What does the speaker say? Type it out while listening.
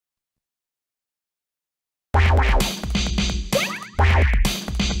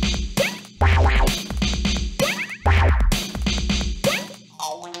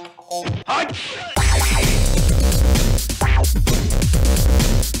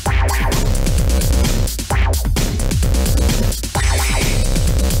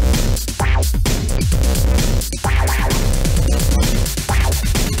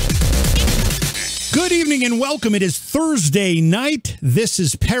morning and welcome. It is Thursday night. This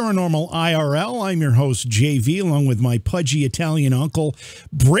is Paranormal IRL. I'm your host, JV, along with my pudgy Italian uncle,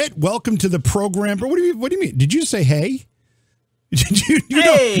 Britt. Welcome to the program. What do you mean? Did you say hey? Did you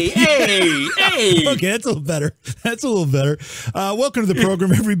hey. Okay, that's a little better. That's a little better. Welcome to the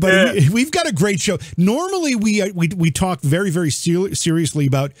program, everybody. We've got a great show. Normally, we talk very, very seriously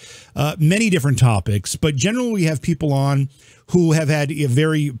about many different topics, but generally we have people on who have had a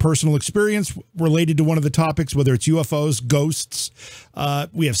very personal experience related to one of the topics, whether it's UFOs, ghosts.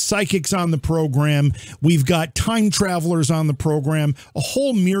 We have psychics on the program. We've got time travelers on the program, a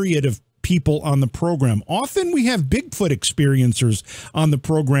whole myriad of people on the program. Often we have Bigfoot experiencers on the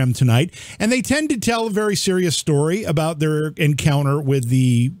program tonight, and they tend to tell a very serious story about their encounter with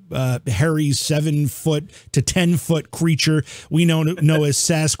the hairy 7-foot to 10-foot creature we know as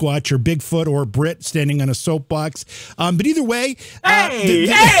Sasquatch or Bigfoot or Brit standing on a soapbox. But either way,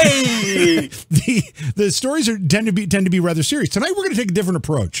 the stories tend to be rather serious. Tonight we're going to take a different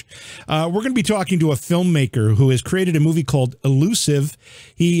approach. We're going to be talking to a filmmaker who has created a movie called Elusive.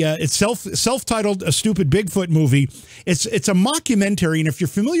 It's self-titled A Stupid Bigfoot Movie. It's a mockumentary, and if you're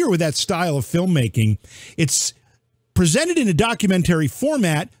familiar with that style of filmmaking, it's presented in a documentary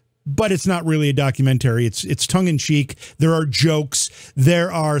format, but it's not really a documentary. It's tongue-in-cheek. There are jokes.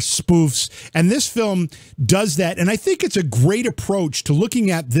 There are spoofs. And this film does that. And I think it's a great approach to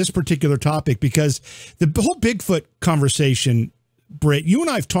looking at this particular topic because the whole Bigfoot conversation, Britt, you and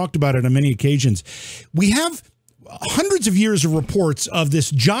I have talked about it on many occasions. We have hundreds of years of reports of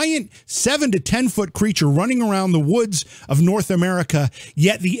this giant 7 to 10-foot creature running around the woods of North America.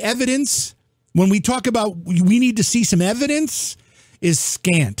 Yet the evidence, when we talk about we need to see some evidence, is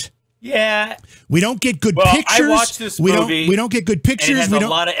scant. Yeah. We don't get good pictures. I watched this movie. We don't get good pictures. And it has a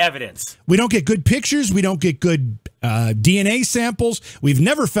lot of evidence. We don't get good pictures. We don't get good DNA samples. We've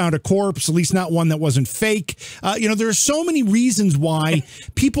never found a corpse, at least not one that wasn't fake. There are so many reasons why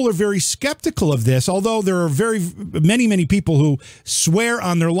people are very skeptical of this, although there are many people who swear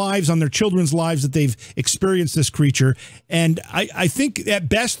on their lives, on their children's lives, that they've experienced this creature. And I think at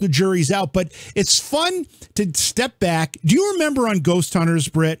best the jury's out, but it's fun to step back. Do you remember on Ghost Hunters,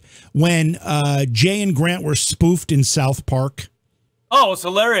 Britt, when Jay and Grant were spoofed in South Park? Oh, it's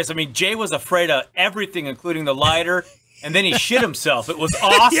hilarious. I mean, Jay was afraid of everything, including the lighter, and then he shit himself. It was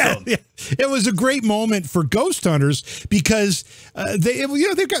awesome. Yeah. It was a great moment for Ghost Hunters because they've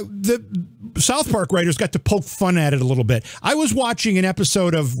got the South Park writers got to poke fun at it a little bit. I was watching an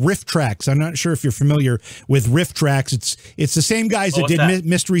episode of Riff Tracks. I'm not sure if you're familiar with Riff Tracks. It's the same guys that did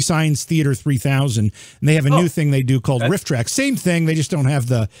Mystery Science Theater 3000, and they have a new thing they do called Riff Tracks. Same thing. They just don't have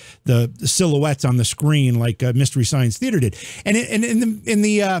the silhouettes on the screen like Mystery Science Theater did. And in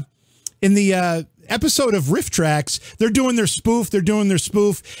the episode of Riff Tracks, they're doing their spoof,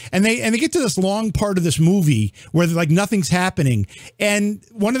 and they get to this long part of this movie where like nothing's happening, and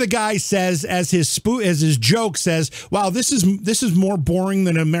one of the guys says, as his joke says, "Wow, this is more boring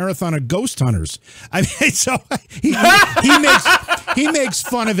than a marathon of Ghost Hunters." I mean, so he makes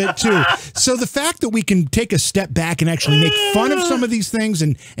fun of it too. So the fact that we can take a step back and actually make fun of some of these things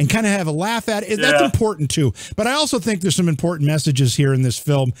and kind of have a laugh at it, that's important too. But I also think there's some important messages here in this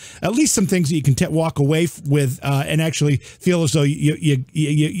film, at least some things that you can walk away with and actually feel as though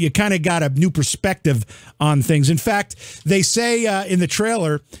you kind of got a new perspective on things. In fact, they say in the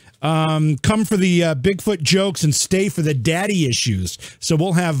trailer, come for the Bigfoot jokes and stay for the daddy issues. So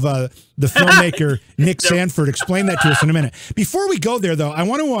we'll have the filmmaker Nick Sanford explain that to us in a minute. Before we go there, though, I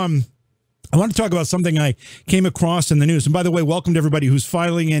want to talk about something I came across in the news. And by the way, welcome to everybody who's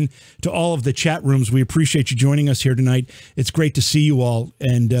filing in to all of the chat rooms. We appreciate you joining us here tonight. It's great to see you all,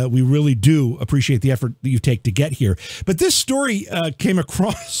 and we really do appreciate the effort that you take to get here. But this story came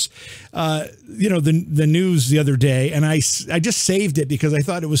across, the news the other day, and I just saved it because I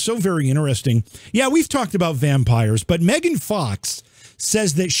thought it was so very interesting. Yeah, we've talked about vampires, but Megan Fox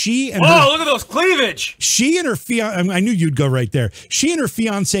says that she and look at those cleavage. She and her fiance, I knew you'd go right there. She and her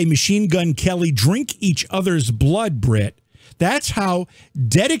fiance, Machine Gun Kelly, drink each other's blood, Britt. That's how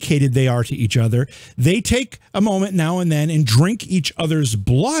dedicated they are to each other. They take a moment now and then and drink each other's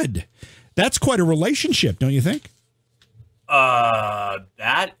blood. That's quite a relationship, don't you think?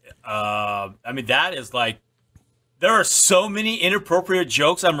 That is like, there are so many inappropriate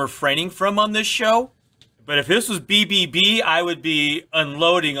jokes I'm refraining from on this show. But if this was BBB, I would be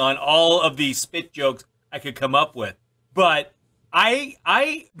unloading on all of these spit jokes I could come up with. But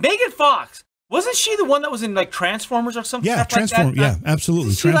Megan Fox, wasn't she the one that was in like Transformers or something? Yeah, Transformers. Yeah,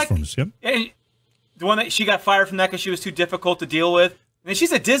 absolutely. Transformers. Like, yep. The one that she got fired from that because she was too difficult to deal with. I mean,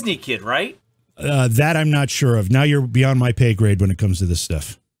 she's a Disney kid, right? That I'm not sure of. Now you're beyond my pay grade when it comes to this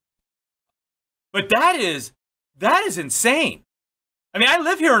stuff. But that is insane. I mean, I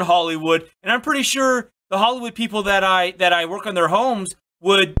live here in Hollywood, and I'm pretty sure the Hollywood people that I work on their homes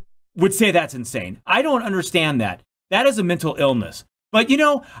would say that's insane. I don't understand that. That is a mental illness. But, you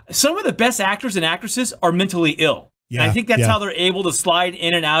know, some of the best actors and actresses are mentally ill. Yeah, and I think that's how they're able to slide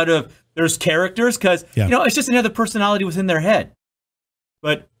in and out of their characters because, you know, it's just another personality within their head.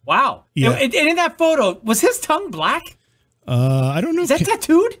 But, wow. Yeah. And in that photo, was his tongue black? I don't know. Is that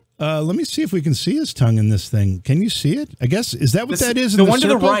tattooed? Let me see if we can see his tongue in this thing. Can you see it? I guess, is that what that is? In the one to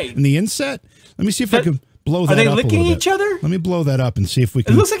the right. In the inset? Let me see if I can blow that up. Are they licking each other? Let me blow that up and see if we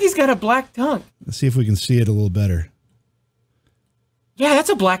can. It looks like he's got a black tongue. Let's see if we can see it a little better. Yeah, that's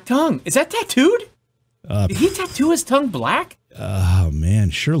a black tongue. Is that tattooed? Did he tattoo his tongue black? Oh, man.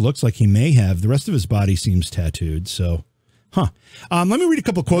 Sure looks like he may have. The rest of his body seems tattooed, so... Huh. Let me read a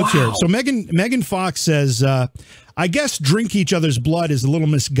couple quotes here. So Megan Fox says, I guess drink each other's blood is a little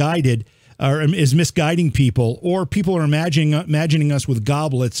misguided, or is misguiding people, or people are imagining us with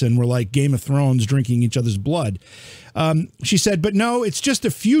goblets and we're like Game of Thrones drinking each other's blood. She said, but no, it's just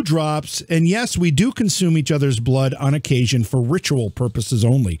a few drops. And yes, we do consume each other's blood on occasion for ritual purposes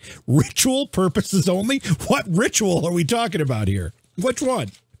only. Ritual purposes only? What ritual are we talking about here? Which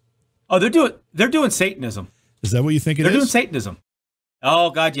one? Oh, they're doing Satanism. Is that what you think it is? They're doing Satanism.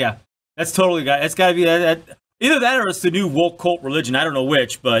 Oh, God, yeah. That's totally, that's got to be that. Either that or it's the new woke cult religion. I don't know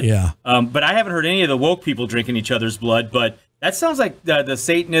which, but yeah. But I haven't heard any of the woke people drinking each other's blood. But that sounds like the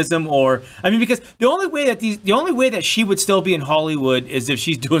Satanism, or I mean, because the only way that she would still be in Hollywood is if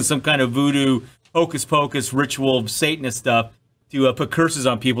she's doing some kind of voodoo, hocus pocus, ritual Satanist stuff to put curses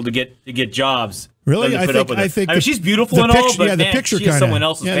on people to get jobs. Really, I think. I mean, she's beautiful and all, but the picture she is someone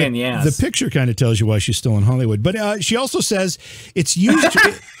else's pain in the ass. The picture kind of tells you why she's still in Hollywood. But she also says it's used.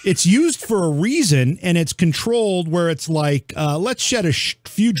 It's used for a reason, and it's controlled. Where it's like, let's shed a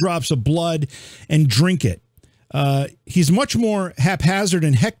few drops of blood and drink it. He's much more haphazard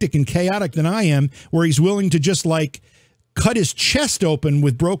and hectic and chaotic than I am. Where he's willing to just like cut his chest open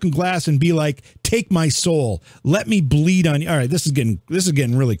with broken glass and be like, "Take my soul, let me bleed on you." All right, this is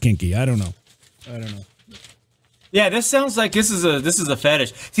getting really kinky. I don't know. Yeah, this sounds like this is a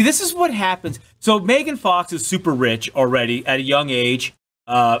fetish. See, this is what happens. So Megan Fox is super rich already at a young age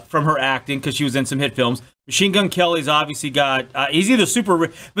from her acting because she was in some hit films. Machine Gun Kelly's obviously got he's either super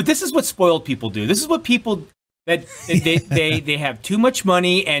rich, but this is what spoiled people do. This is what people that they have too much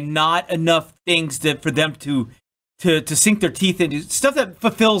money and not enough things for them to sink their teeth into, stuff that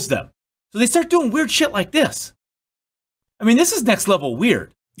fulfills them. So they start doing weird shit like this. I mean, this is next level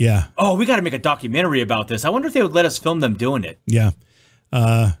weird. Yeah. Oh, we got to make a documentary about this. I wonder if they would let us film them doing it. Yeah.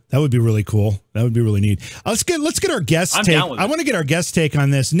 That would be really cool. That would be really neat. Let's get our guest take. I want to get our guest take on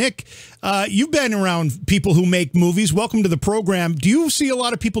this. Nick, you've been around people who make movies. Welcome to the program. Do you see a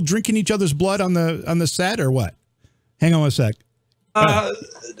lot of people drinking each other's blood on the set or what? Hang on a sec.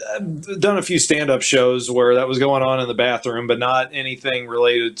 I've done a few stand-up shows where that was going on in the bathroom, but not anything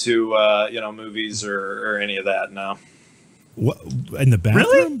related to movies or any of that. No. What, in the bathroom?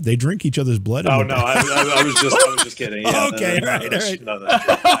 Really? They drink each other's blood? Oh no, I was just kidding. Yeah, okay, all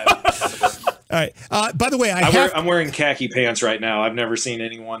right. By the way, I'm wearing khaki pants right now. I've never seen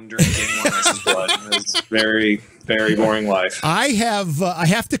anyone drink anyone else's blood. It's very, very boring life. I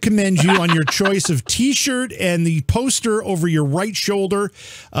have to commend you on your choice of T-shirt and the poster over your right shoulder.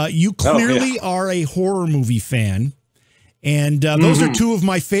 You clearly are a horror movie fan. And those are two of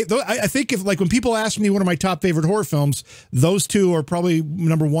my favorite. I think when people ask me what are my top favorite horror films, those two are probably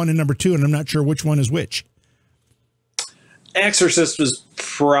number one and number two, and I'm not sure which one is which. Exorcist was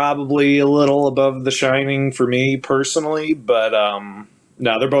probably a little above The Shining for me personally, but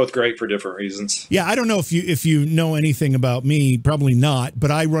no, they're both great for different reasons. Yeah, I don't know if you know anything about me, probably not,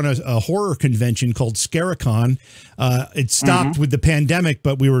 but I run a horror convention called Scaricon. It stopped with the pandemic,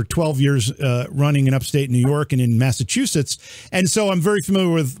 but we were 12 years running in upstate New York and in Massachusetts. And so I'm very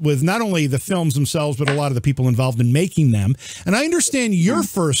familiar with not only the films themselves, but a lot of the people involved in making them. And I understand your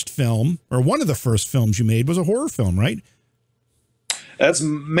first film, or one of the first films you made, was a horror film, right? That's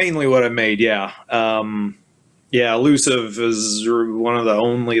mainly what I made, yeah. Yeah, Elusive is one of the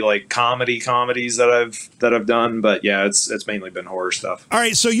only like comedies that I've done, but yeah, it's mainly been horror stuff. All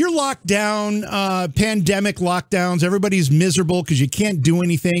right, so you're locked down, pandemic lockdowns. Everybody's miserable because you can't do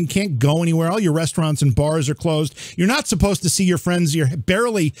anything, can't go anywhere. All your restaurants and bars are closed. You're not supposed to see your friends. You're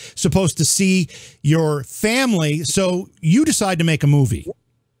barely supposed to see your family. So you decide to make a movie.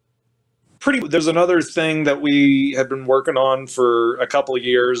 There's another thing that we had been working on for a couple of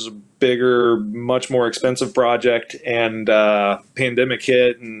years, a bigger, much more expensive project, and pandemic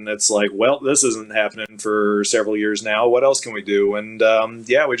hit, and it's like, well, this isn't happening for several years now. What else can we do? And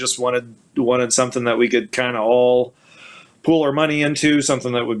yeah, we just wanted something that we could kind of all pool our money into,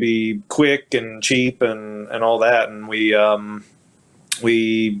 something that would be quick and cheap and all that. And we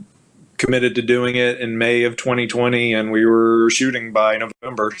committed to doing it in May of 2020, and we were shooting by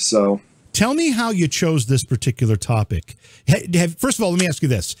November. So. Tell me how you chose this particular topic. First of all, let me ask you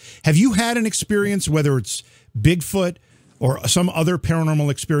this. Have you had an experience, whether it's Bigfoot or some other paranormal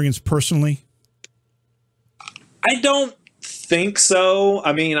experience personally? I don't think so.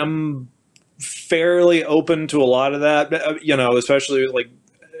 I mean, I'm fairly open to a lot of that, you know, especially like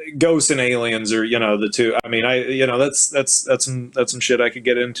ghosts and aliens, or, you know, the two. I mean, that's some shit I could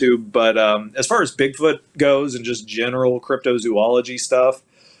get into. But as far as Bigfoot goes and just general cryptozoology stuff,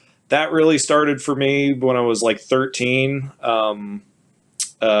 that really started for me when I was like 13.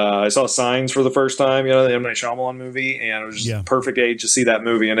 I saw Signs for the first time, you know, the M. Night Shyamalan movie, and it was just perfect age to see that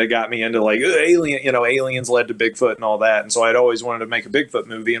movie, and it got me into like aliens led to Bigfoot and all that, and so I'd always wanted to make a Bigfoot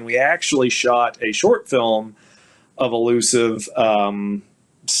movie, and we actually shot a short film of Elusive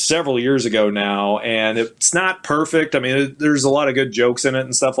several years ago now, and it's not perfect. I mean, there's a lot of good jokes in it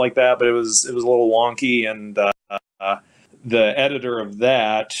and stuff like that, but it was a little wonky, and the editor of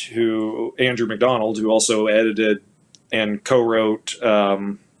that, Andrew McDonald, who also edited and co-wrote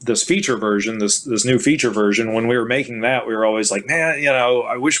this feature version, this new feature version, when we were making that, we were always like, man, you know,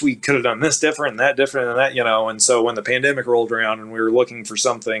 I wish we could have done this different and that different and that, you know. And so when the pandemic rolled around and we were looking for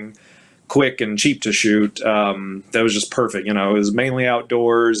something quick and cheap to shoot, that was just perfect. You know, it was mainly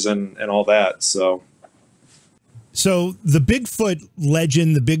outdoors and all that. So the Bigfoot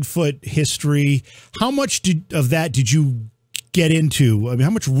legend, the Bigfoot history, how much of that did you get into? I mean, how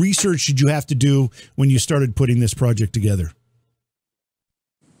much research did you have to do when you started putting this project together?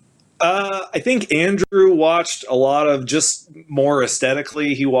 I think Andrew watched a lot of, just more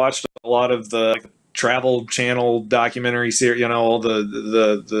aesthetically, he watched a lot of the Travel Channel documentary series, you know, all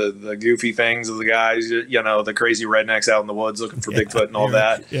the goofy things of the guys, you know, the crazy rednecks out in the woods looking for Bigfoot and all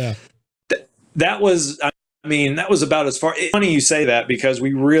that. Yeah. That was, I mean, that was about as far. It's funny you say that, because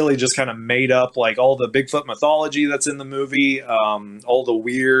we really just kind of made up like all the Bigfoot mythology that's in the movie, all the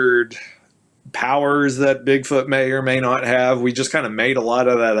weird powers that Bigfoot may or may not have. We just kind of made a lot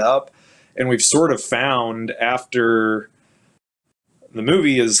of that up, and we've sort of found, after the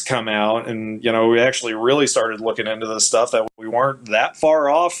movie has come out and, you know, we actually really started looking into this stuff, that we weren't that far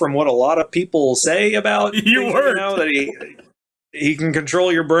off from what a lot of people say about you Bigfoot, weren't. you know, that he can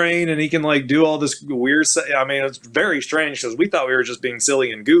control your brain and he can like do all this weird stuff. I mean, it's very strange, because we thought we were just being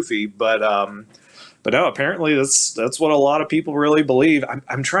silly and goofy, but no, apparently that's what a lot of people really believe.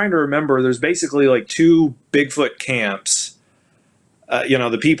 I'm trying to remember. There's basically like two Bigfoot camps. You know,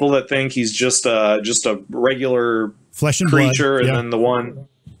 the people that think he's just a regular flesh and creature, blood. and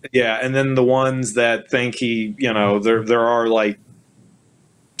then the ones that think he, you know, there are like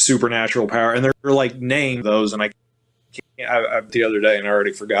supernatural power, and they're like named those, and I the other day and I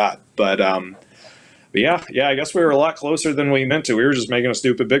already forgot, but yeah, I guess we were a lot closer than we meant to. We were just making a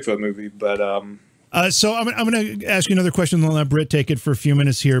stupid Bigfoot movie, but so I'm going to ask you another question, and I'll let Britt take it for a few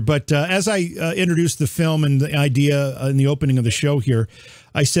minutes here. But as I introduced the film and the idea in the opening of the show here,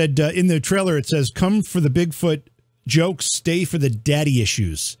 I said in the trailer, it says, "Come for the Bigfoot jokes, stay for the daddy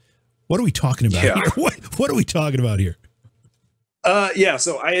issues." What are we talking about here? What are we talking about here? Yeah,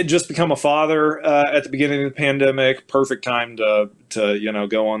 so I had just become a father at the beginning of the pandemic. Perfect time to you know,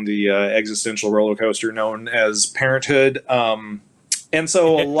 go on the existential roller coaster known as parenthood. And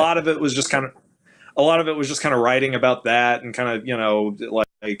so a lot of it was just kind of writing about that, and kind of, you know,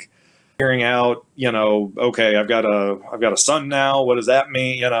 like figuring out, you know, okay, I've got a son now. What does that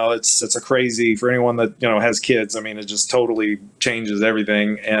mean? You know, it's a crazy, for anyone that, you know, has kids. I mean, it just totally changes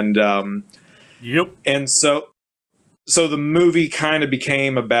everything. And yep. And so the movie kind of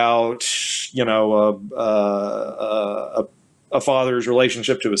became about, you know, a father's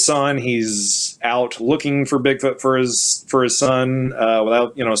relationship to his son. He's out looking for Bigfoot for his son,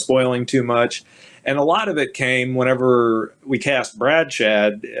 without, you know, spoiling too much. And a lot of it came whenever we cast Brad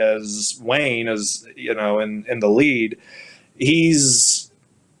Chad as Wayne, as, you know, in the lead. He's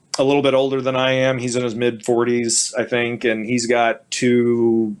a little bit older than I am. He's in his mid-40s, I think, and he's got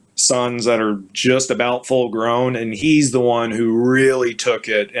two sons that are just about full grown, and he's the one who really took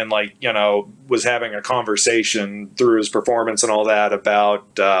it and, like, you know, was having a conversation through his performance and all that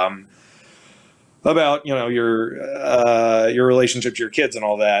about about your relationship to your kids and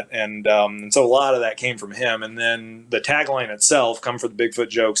all that, and so a lot of that came from him. And then the tagline itself, "Come for the Bigfoot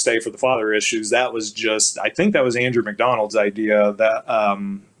joke, stay for the father issues," that was just, I think that was Andrew McDonald's idea, that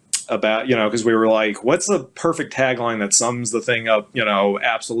about, because we were like, what's the perfect tagline that sums the thing up,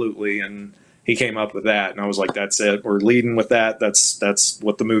 absolutely, and he came up with that, and I was like, that's it, we're leading with that. That's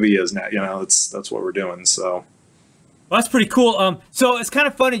what the movie is now, that's what we're doing. So well, that's pretty cool. So it's kind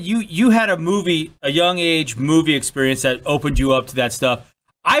of funny. You had a young age movie experience that opened you up to that stuff.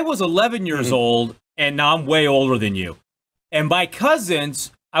 I was 11 years old, and now I'm way older than you. And my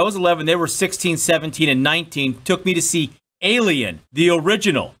cousins, I was 11, they were 16, 17, and 19, took me to see Alien, the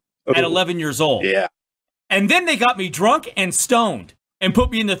original, at 11 years old. Yeah. And then they got me drunk and stoned and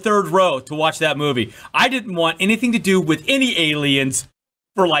put me in the third row to watch that movie. I didn't want anything to do with any aliens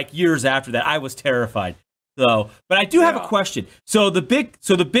for like years after that. I was terrified. So, but I do have a question. So the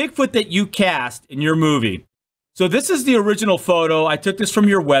Bigfoot that you cast in your movie. So this is the original photo. I took this from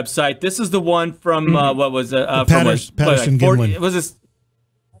your website. This is the one from what was Patterson Gimlin. Was this?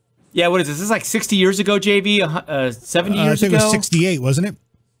 Yeah, what is this? This is like 60 years ago, JV. 70 years ago. I think it was 68, wasn't it?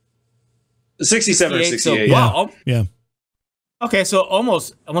 67 or 68. So, wow. Yeah. Okay, so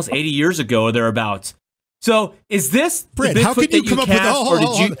almost 80 years ago or thereabouts. So is this Brett? the How Bigfoot can you that come you up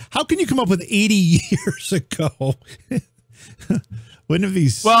with? cast, How can you come up with 80 years ago? Wouldn't it be?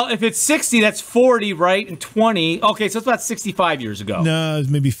 Well, if it's 60, that's 40, right? And 20. Okay, so it's about 65 years ago. No,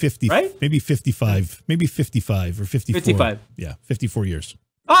 it's maybe 50. Right? Maybe 55. Maybe 55 or 54. 55. Yeah, 54 years.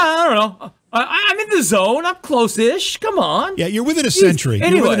 I don't know. I'm in the zone. I'm close-ish. Come on. Yeah, you're within a century.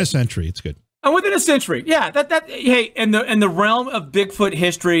 Anyway. You're within a century. It's good. I'm within a century. Yeah, hey, in the realm of Bigfoot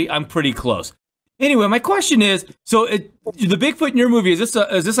history, I'm pretty close. Anyway, my question is, so the Bigfoot in your movie, is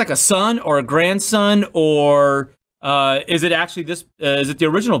this like a son or a grandson, or is it actually is it the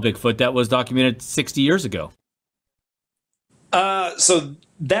original Bigfoot that was documented 60 years ago? So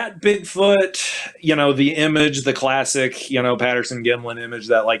that Bigfoot, the image, the classic, Patterson Gimlin image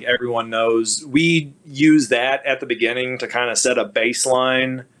that like everyone knows, we use that at the beginning to kind of set a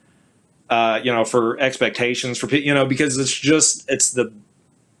baseline, for expectations for people, because it's the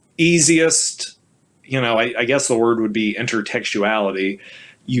easiest, I guess the word would be intertextuality.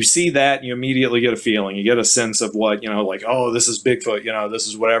 You see that, you immediately get a feeling, you get a sense of what, like, oh, this is Bigfoot, this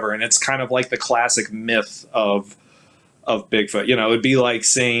is whatever. And it's kind of like the classic myth of Bigfoot. It'd be like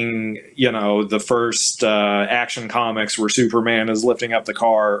seeing, the first Action Comics where Superman is lifting up the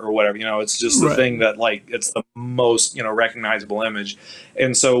car or whatever. It's just the thing that, like, it's the most, recognizable image.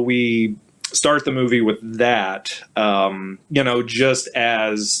 And so we start the movie with that, just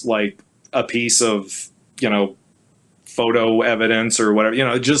as like a piece of, photo evidence or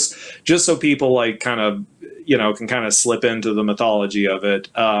whatever, just so people like kind of, can kind of slip into the mythology of it.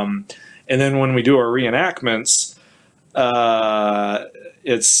 And then when we do our reenactments,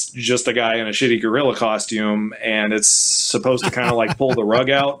 it's just a guy in a shitty gorilla costume, and it's supposed to kind of like pull the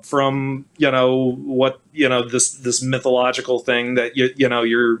rug out from, what, this mythological thing that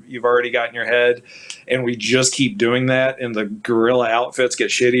you've already got in your head. And we just keep doing that, and the gorilla outfits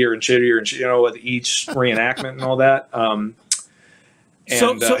get shittier and shittier and with each reenactment and all that.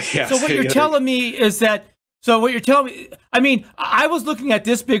 So what you're telling me is that, I mean, I was looking at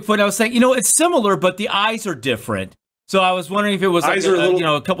this Bigfoot, I was saying, it's similar, but the eyes are different. So I was wondering if it was like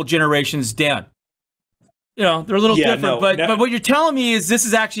a couple generations down. They're a little different, but what you're telling me is this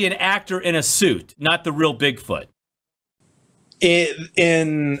is actually an actor in a suit, not the real Bigfoot.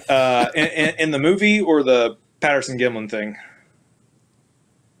 In the movie or the Patterson Gimlin thing?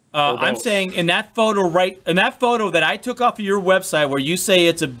 I'm saying in that photo that I took off of your website where you say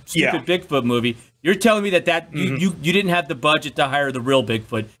it's a stupid Bigfoot movie, you're telling me that you didn't have the budget to hire the real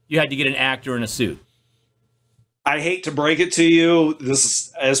Bigfoot. You had to get an actor in a suit. I hate to break it to you.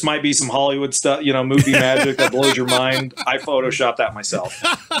 This might be some Hollywood stuff, movie magic that blows your mind. I photoshopped that myself.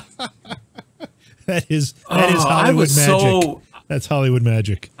 That is Hollywood magic. That's Hollywood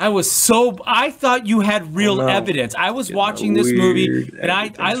magic. I thought you had real evidence. I was watching this movie, and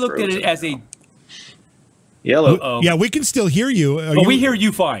I looked at it as a... Yellow. Uh-oh. Yeah, we can still hear you. We hear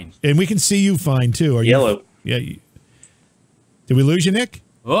you fine. And we can see you fine, too. Are Yellow. Did we lose you, Nick?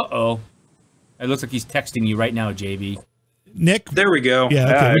 Uh-oh. It looks like he's texting you right now, JV. Nick? There we go.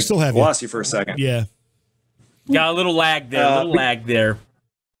 Yeah, okay, we still have you. Lost you for a second. Yeah. Got a little lag there,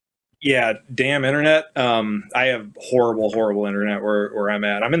 Yeah, damn internet. I have horrible internet where I'm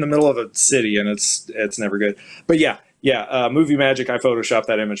at. I'm in the middle of a city, and it's never good. But yeah, movie magic. I photoshopped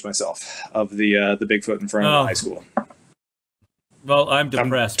that image myself of the Bigfoot in front of the high school. Well, I'm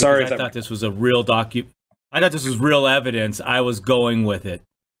depressed. I thought this was a real I thought this was real evidence. I was going with it.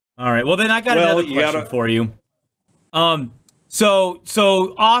 All right. Well, then I got another question for you. So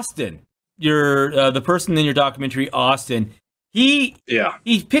Austin, the person in your documentary, Austin, he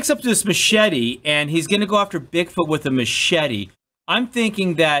picks up this machete and he's going to go after Bigfoot with a machete. I'm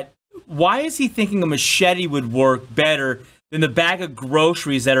thinking that why is he thinking a machete would work better than the bag of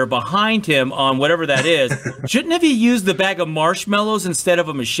groceries that are behind him on whatever that is? Shouldn't have he used the bag of marshmallows instead of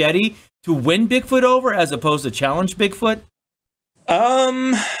a machete to win Bigfoot over as opposed to challenge Bigfoot?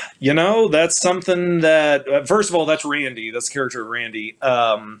 You know, that's something that, first of all, that's Randy. That's the character of Randy.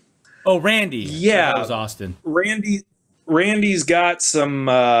 Randy. Yeah. That was Austin. Randy's got some,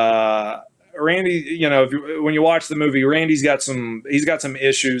 Randy, you know, when you watch the movie, Randy's got some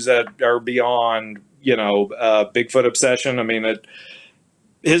issues that are beyond, you know, Bigfoot obsession. I mean,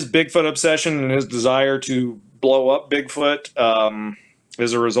 his Bigfoot obsession and his desire to blow up Bigfoot,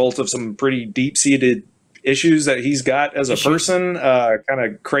 is a result of some pretty deep-seated issues that he's got as a person, kind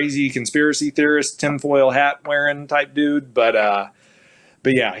of crazy conspiracy theorist, tinfoil hat wearing type dude. But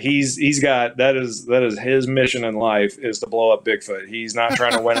yeah, he's got, that is his mission in life, is to blow up Bigfoot. He's not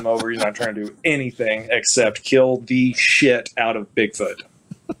trying to win him over. He's not trying to do anything except kill the shit out of Bigfoot.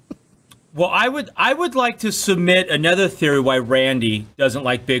 Well, I would like to submit another theory why Randy doesn't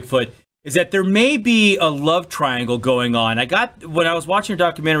like Bigfoot, is that there may be a love triangle going on. When I was watching your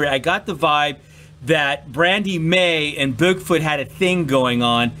documentary, I got the vibe that Brandy May and Bigfoot had a thing going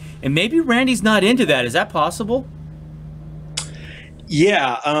on, and maybe Randy's not into that. Is that possible?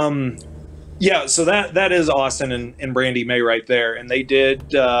 Yeah, so that is Austin and Brandy May right there, and they did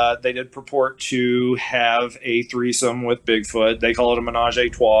purport to have a threesome with Bigfoot. They call it a menage a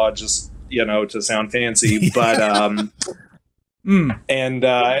trois, just, you know, to sound fancy, but and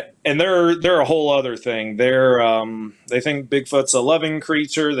they're a whole other thing. They think Bigfoot's a loving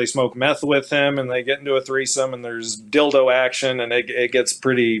creature. They smoke meth with him, and they get into a threesome, and there's dildo action, and it gets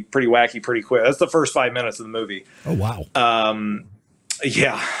pretty wacky pretty quick. That's the first 5 minutes of the movie. Oh wow.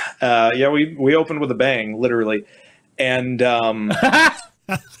 We opened with a bang, literally, and and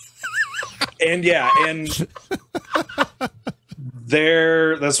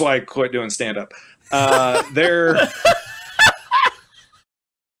that's why I quit doing stand up.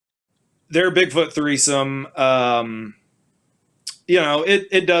 Their Bigfoot threesome, you know,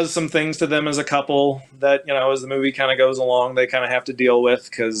 it does some things to them as a couple that, you know, as the movie kind of goes along, they kind of have to deal with,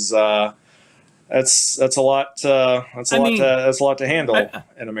 because that's a lot to handle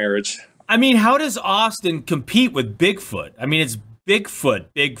in a marriage. I mean, how does Austin compete with Bigfoot? I mean, it's Bigfoot,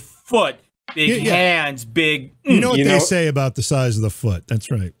 big hands, big. You know what they say about the size of the foot.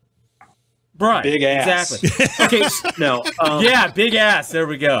 That's right. Right. Big ass. Exactly. Okay. No. Yeah, big ass. There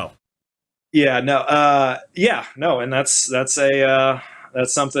we go. Yeah. No. And that's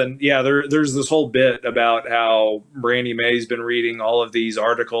something. Yeah. There's this whole bit about how Brandy May's been reading all of these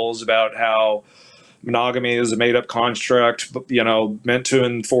articles about how monogamy is a made-up construct, you know, meant to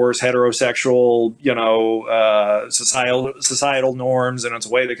enforce heterosexual, you know, societal norms, and it's a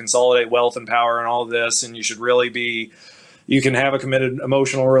way to consolidate wealth and power and all of this. And you can have a committed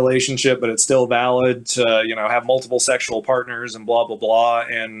emotional relationship, but it's still valid to, you know, have multiple sexual partners and blah, blah, blah.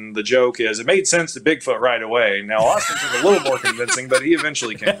 And the joke is, it made sense to Bigfoot right away. Now, Austin was a little more convincing, but he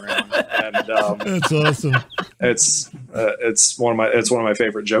eventually came around. And that's awesome. It's one of my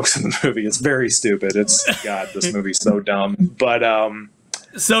favorite jokes in the movie. It's very stupid. God, this movie's so dumb. But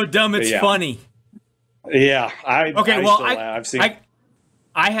so dumb it's funny. Yeah. I've seen.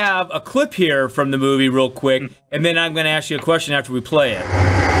 I have a clip here from the movie real quick, and then I'm going to ask you a question after we play it.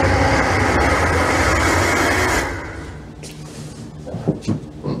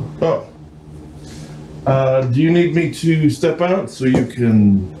 Do you need me to step out so you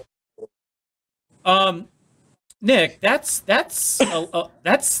can? Nick, that's a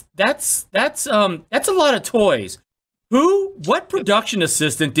lot of toys. What production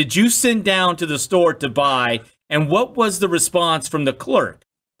assistant did you send down to the store to buy? And what was the response from the clerk?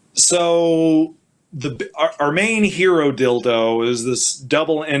 So our main hero dildo is this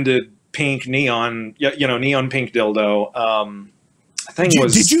double-ended pink neon pink dildo.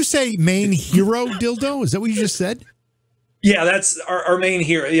 Did you say main hero dildo? Is that what you just said? Yeah, that's our main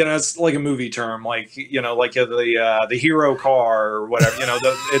hero. You know, it's like a movie term, like, you know, like the hero car or whatever. You know,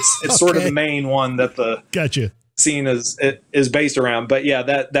 it's okay. Sort of the main one that the scene is based around. But yeah,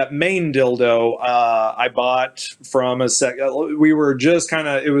 that main dildo I bought from we were just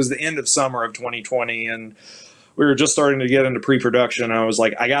it was the end of summer of 2020, and we were just starting to get into pre-production. I was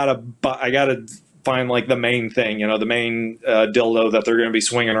like, I gotta find like the main thing, you know, the main dildo that they're going to be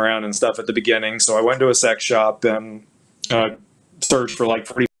swinging around and stuff at the beginning. So I went to a sex shop and searched for like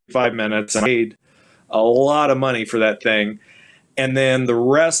 45 minutes and paid a lot of money for that thing. And then the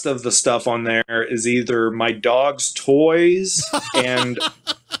rest of the stuff on there is either my dog's toys and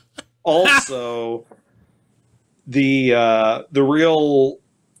also the real,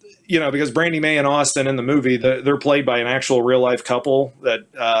 because Brandy May and Austin in the movie, they're played by an actual real life couple that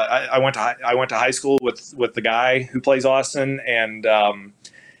I went to high school with the guy who plays Austin, and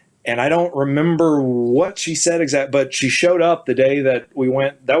I don't remember what she said exactly, but she showed up the day that we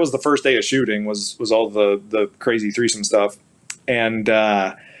went. That was the first day of shooting. Was all the crazy threesome stuff. And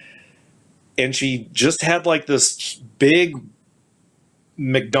she just had like this big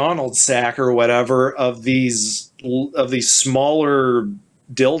McDonald's sack or whatever of these smaller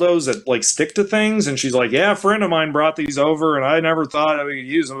dildos that like stick to things. And she's like, yeah, a friend of mine brought these over and I never thought we could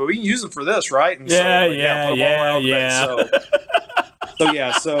use them, but we can use them for this, right? And so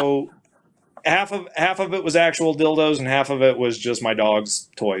half of it was actual dildos and half of it was just my dog's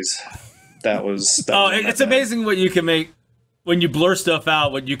toys. It's amazing what you can make when you blur stuff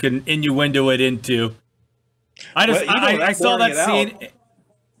out, what you can innuendo it into. I saw that scene.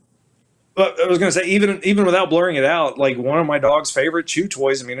 But I was going to say, even without blurring it out, like one of my dog's favorite chew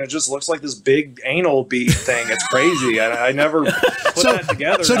toys, I mean, it just looks like this big anal bead thing. It's crazy. I never put that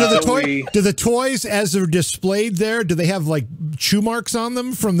together. So do the toys, as they're displayed there, do they have like chew marks on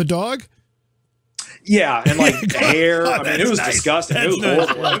them from the dog? Yeah, and like hair. I mean, it was disgusting. It was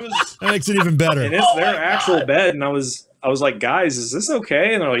horrible. That makes it even better. And it's their actual bed, and I was like, guys, is this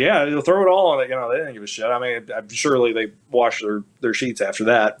okay? And they're like, yeah, they'll throw it all on it. They didn't give a shit. I mean, surely they wash their sheets after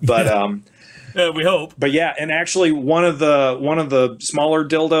that. But we hope. But yeah, and actually one of the smaller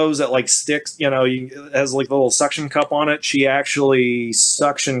dildos that like sticks, has like the little suction cup on it. She actually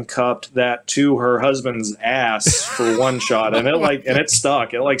suction cupped that to her husband's ass for one shot, and it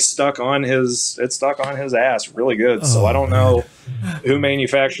stuck. It stuck on his ass really good. So I don't know who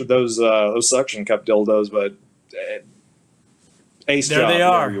manufactured those suction cup dildos, but ace there job. They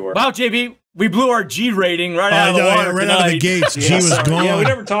are. Wow, JB, we blew our G rating right out of the water right out of the gates. G was gone. Yeah, we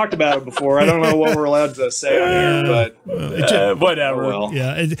never talked about it before. I don't know what we're allowed to say on here, but whatever. Well.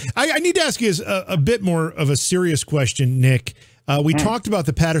 Yeah, I need to ask you a bit more of a serious question, Nick. We talked about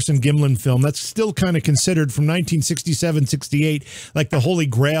the Patterson-Gimlin film. That's still kind of considered from 1967-68 like the holy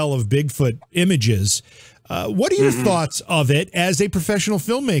grail of Bigfoot images. What are your thoughts of it as a professional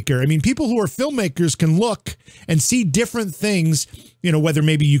filmmaker? I mean, people who are filmmakers can look and see different things, whether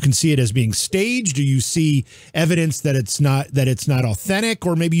maybe you can see it as being staged, or you see evidence that it's not authentic,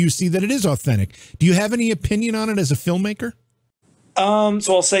 or maybe you see that it is authentic. Do you have any opinion on it as a filmmaker?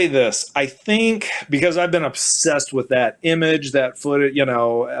 So I'll say this. I think because I've been obsessed with that image, that footage,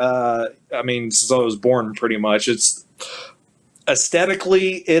 I mean, since I was born pretty much, it's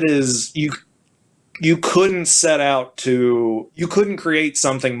aesthetically, it is, you couldn't you couldn't create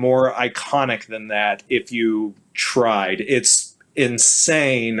something more iconic than that if you tried. It's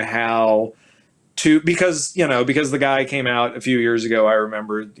insane because the guy came out a few years ago, I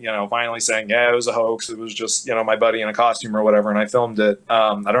remember, finally saying, yeah, it was a hoax. It was just, my buddy in a costume or whatever. And I filmed it.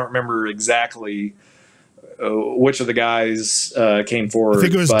 I don't remember exactly which of the guys came forward. I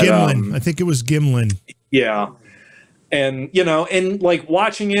think it was Gimlin. Yeah. And, and like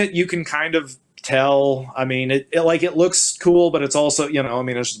watching it, you can kind of tell. I mean, it looks cool, but it's also, I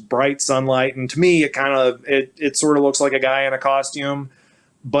mean, it's bright sunlight, and to me it sort of looks like a guy in a costume,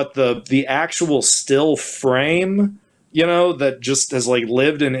 but the actual still frame, that just has like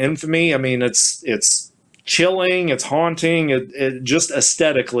lived in infamy. I mean, it's chilling, it's haunting, it just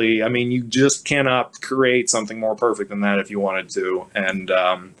aesthetically, I mean, you just cannot create something more perfect than that if you wanted to. And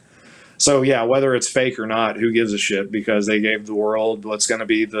so yeah, whether it's fake or not, who gives a shit? Because they gave the world what's going to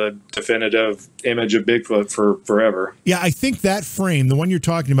be the definitive image of Bigfoot for forever. Yeah, I think that frame, the one you're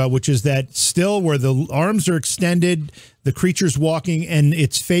talking about, which is that still where the arms are extended, the creature's walking, and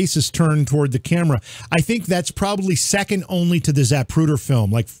its face is turned toward the camera, I think that's probably second only to the Zapruder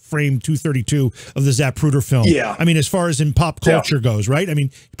film, like frame 232 of the Zapruder film. Yeah. I mean, as far as in pop culture goes, right? I mean,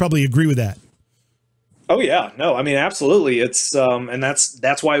 you probably agree with that. Oh yeah, no, I mean, absolutely. It's and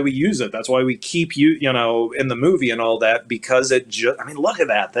that's why we use it. That's why we keep in the movie and all that, because it just, I mean, look at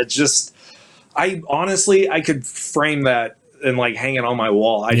that. That just, I could frame that and like hang it on my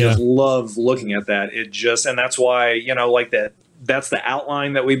wall. I just love looking at that. It just, and that's why, like that's the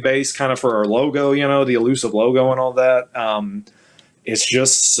outline that we base kind of for our logo, the Elusive logo and all that. It's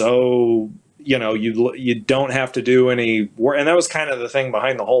just so, you don't have to do any work. And that was kind of the thing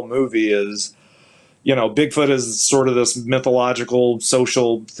behind the whole movie is, Bigfoot is sort of this mythological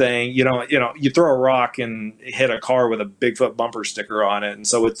social thing. You throw a rock and hit a car with a Bigfoot bumper sticker on it, and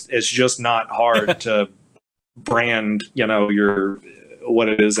so it's just not hard to brand, your what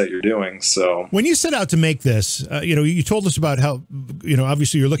it is that you're doing. So when you set out to make this, you told us about how,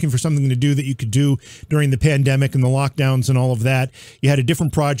 obviously you're looking for something to do that you could do during the pandemic and the lockdowns and all of that. You had a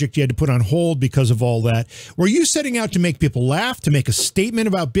different project you had to put on hold because of all that. Were you setting out to make people laugh, to make a statement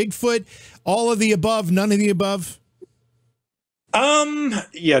about Bigfoot, all of the above, none of the above?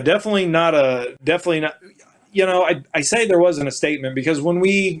 Yeah, definitely not. I say there wasn't a statement because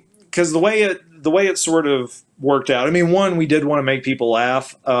because the way it sort of worked out. I mean, one, we did want to make people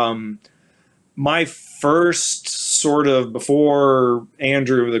laugh. My first sort of, before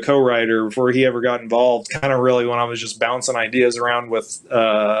Andrew, the co-writer, before he ever got involved, kind of really when I was just bouncing ideas around with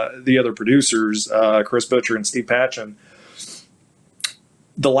the other producers, Chris Butcher and Steve Patchen.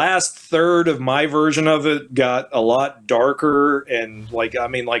 The last third of my version of it got a lot darker and like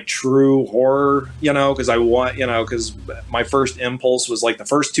true horror, because because my first impulse was like the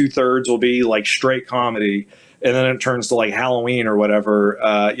first 2/3 will be like straight comedy. And then it turns to like Halloween or whatever,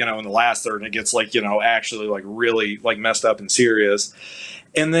 in the last third, and it gets like, actually like really like messed up and serious.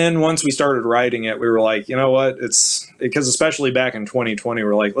 And then once we started writing it, we were like, you know what? It's because especially back in 2020,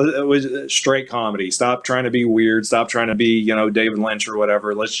 we're like, it was straight comedy. Stop trying to be weird. Stop trying to be, David Lynch or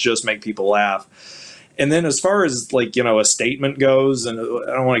whatever. Let's just make people laugh. And then as far as like, a statement goes, and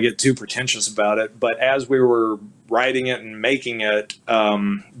I don't want to get too pretentious about it, but as we were writing it and making it,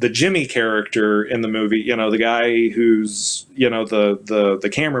 the Jimmy character in the movie, the guy who's, the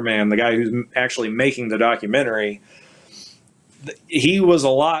cameraman, the guy who's actually making the documentary, he was a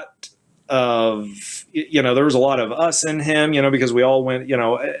lot of, there was a lot of us in him, because we all went,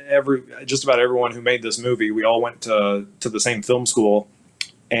 just about everyone who made this movie, we all went to the same film school.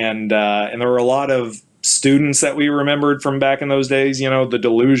 And there were a lot of students that we remembered from back in those days, the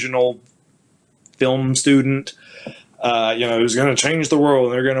delusional film student, who's going to change the world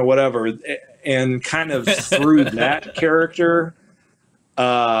and they're going to whatever. And kind of through that character,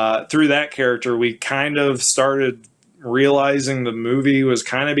 we kind of started realizing the movie was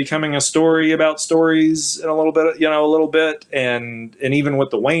kind of becoming a story about stories in a little bit. And even with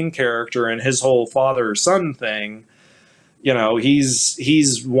the Wayne character and his whole father-son thing,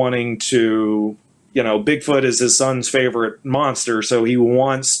 he's wanting to, Bigfoot is his son's favorite monster. So he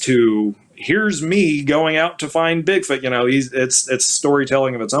wants to, here's me going out to find Bigfoot. It's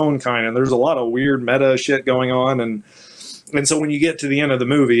storytelling of its own kind. And there's a lot of weird meta shit going on. And so when you get to the end of the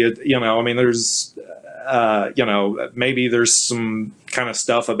movie, there's, maybe there's some kind of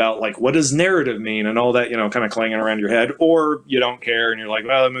stuff about like, what does narrative mean and all that, kind of clanging around your head, or you don't care and you're like,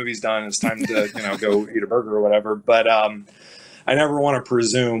 well, the movie's done. It's time to, go eat a burger or whatever. But, I never want to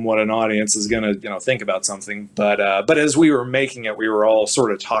presume what an audience is going to, think about something. But as we were making it, we were all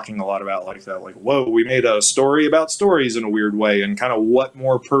sort of talking a lot about like that, like, whoa, we made a story about stories in a weird way, and kind of what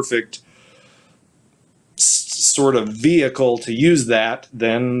more perfect sort of vehicle to use that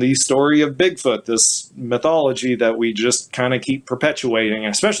than the story of Bigfoot, this mythology that we just kind of keep perpetuating,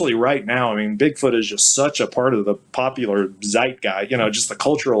 especially right now. I mean, Bigfoot is just such a part of the popular zeitgeist, just the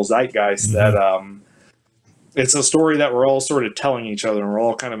cultural zeitgeist, that it's a story that we're all sort of telling each other and we're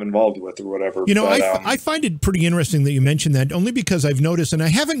all kind of involved with or whatever. I find it pretty interesting that you mentioned that, only because I've noticed, and I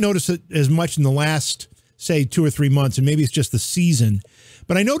haven't noticed it as much in the last, say, 2 or 3 months, and maybe it's just the season,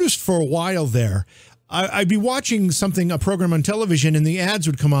 but I noticed for a while there, I'd be watching a program on television, and the ads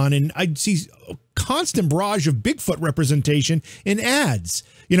would come on, and I'd see a constant barrage of Bigfoot representation in ads.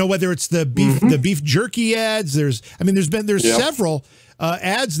 Whether it's the beef jerky ads, there's several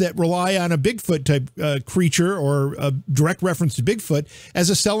ads that rely on a Bigfoot type creature or a direct reference to Bigfoot as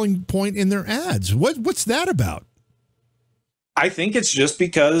a selling point in their ads. What's that about? I think it's just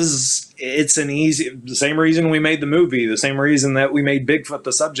because it's the same reason we made the movie, the same reason that we made Bigfoot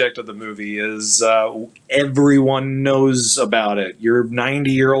the subject of the movie, is everyone knows about it. Your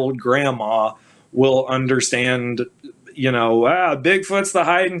 90-year-old grandma will understand, Bigfoot's the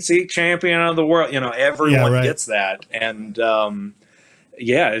hide and seek champion of the world. Everyone gets that. And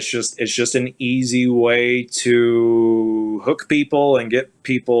it's just an easy way to hook people and get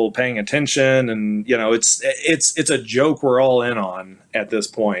people paying attention. And, it's a joke we're all in on at this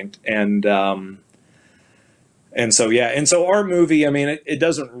point. And so our movie, it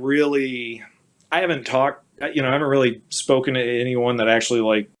doesn't really, I haven't really spoken to anyone that actually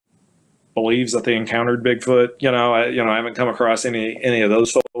like believes that they encountered Bigfoot. I haven't come across any of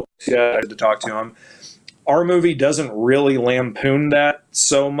those folks yet. I had to talk to them. Our movie doesn't really lampoon that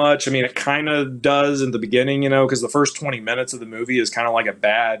so much. It kind of does in the beginning, because the first 20 minutes of the movie is kind of like a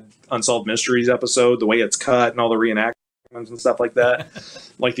bad Unsolved Mysteries episode, the way it's cut and all the reenactments and stuff like that,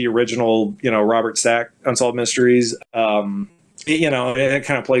 like the original, Robert Stack Unsolved Mysteries. It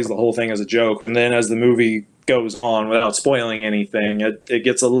kind of plays the whole thing as a joke. And then as the movie goes on, without spoiling anything, it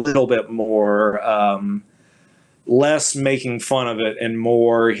gets a little bit more less making fun of it and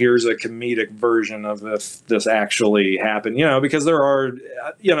more here's a comedic version of if this actually happened, because there are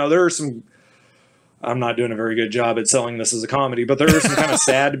some, I'm not doing a very good job at selling this as a comedy, but there are some kind of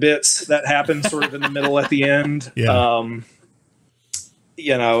sad bits that happen sort of in the middle at the end.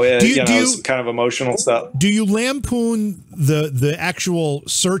 Some kind of emotional stuff. Do you lampoon the actual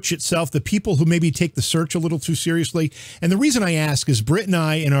search itself, the people who maybe take the search a little too seriously? And the reason I ask is Britt and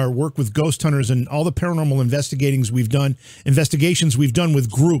I, in our work with ghost hunters and all the paranormal investigations we've done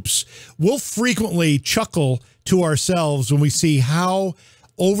with groups, we'll frequently chuckle to ourselves when we see how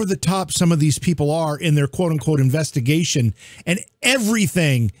over the top some of these people are in their quote unquote investigation, and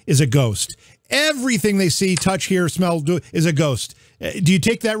everything is a ghost. Everything they see, touch, hear, smell, do is a ghost. Do you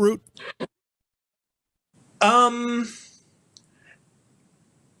take that route?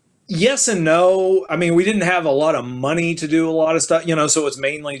 Yes and no. I mean, we didn't have a lot of money to do a lot of stuff, so it's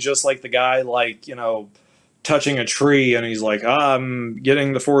mainly just like the guy, touching a tree and he's like, I'm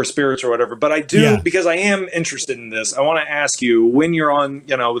getting the forest spirits or whatever. But I do, because I am interested in this, I want to ask you, when you're on,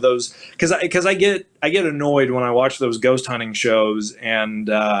 those, because I get annoyed when I watch those ghost hunting shows and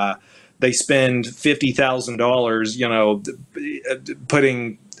they spend $50,000,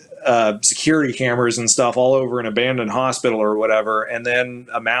 putting security cameras and stuff all over an abandoned hospital or whatever, and then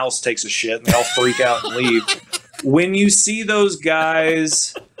a mouse takes a shit and they all freak out and leave. When you see those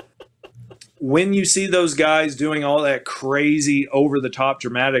guys doing all that crazy over the top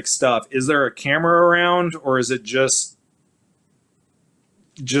dramatic stuff, is there a camera around, or is it just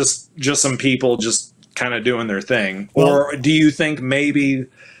some people just kind of doing their thing? Or do you think maybe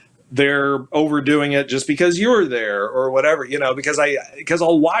they're overdoing it just because you're there or whatever, because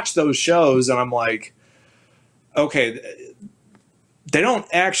I'll watch those shows and I'm like, okay, they don't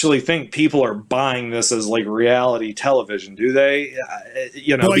actually think people are buying this as like reality television, do they?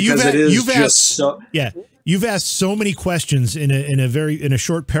 Because it is just so. Yeah. You've asked so many questions in a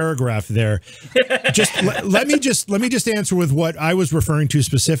short paragraph there. Let me just answer with what I was referring to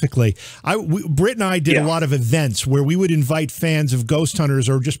specifically. Britt and I did a lot of events where we would invite fans of ghost hunters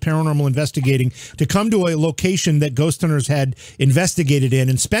or just paranormal investigating to come to a location that ghost hunters had investigated in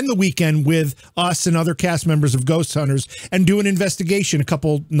and spend the weekend with us and other cast members of ghost hunters and do an investigation a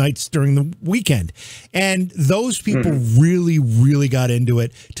couple nights during the weekend. And those people really, really got into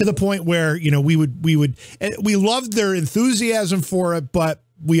it to the point where, we loved their enthusiasm for it, but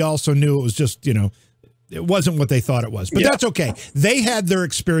we also knew it was just, it wasn't what they thought it was. But that's okay. They had their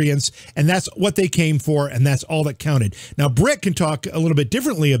experience, and that's what they came for, and that's all that counted. Now, Britt can talk a little bit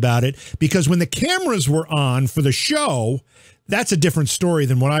differently about it, because when the cameras were on for the show, that's a different story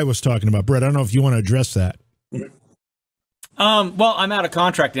than what I was talking about. Britt, I don't know if you want to address that. Well, I'm out of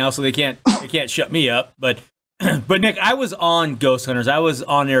contract now, so they can't shut me up, but Nick, I was on Ghost Hunters. I was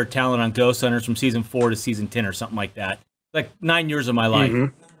on air talent on Ghost Hunters from season 4 to season 10 or something like that. Like 9 years of my life.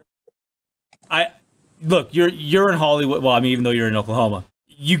 Look, you're in Hollywood. Well, I mean, even though you're in Oklahoma,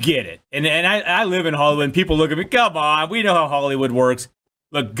 you get it. And I live in Hollywood, and people look at me, come on, we know how Hollywood works.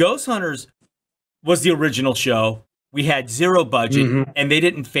 Look, Ghost Hunters was the original show. We had zero budget, and they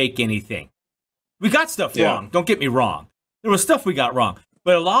didn't fake anything. We got stuff wrong. Don't get me wrong. There was stuff we got wrong.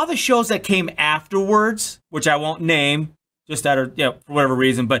 But a lot of the shows that came afterwards, which I won't name, just out of, for whatever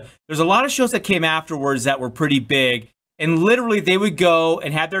reason, but there's a lot of shows that came afterwards that were pretty big, and literally they would go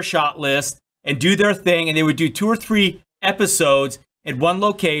and have their shot list and do their thing, and they would do 2 or 3 episodes at one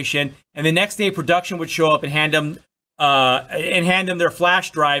location, and the next day production would show up and hand them their flash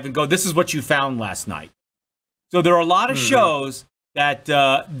drive and go, this is what you found last night. So there are a lot of shows that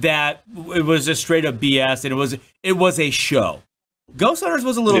it was just straight up BS, and it was a show. Ghost Hunters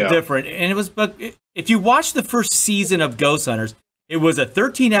was a little different, and but if you watch the first season of Ghost Hunters, it was a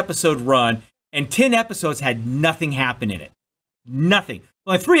 13-episode run, and 10 episodes had nothing happen in it. Nothing.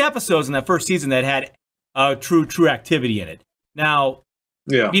 Only 3 episodes in that first season that had true activity in it. Now,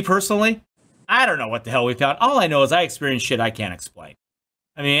 me personally, I don't know what the hell we found. All I know is I experienced shit I can't explain.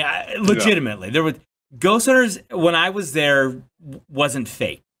 I mean, legitimately, there were Ghost Hunters when I was there wasn't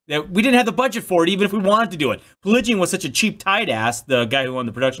fake. We didn't have the budget for it, even if we wanted to do it. Pelagian was such a cheap tight ass, the guy who owned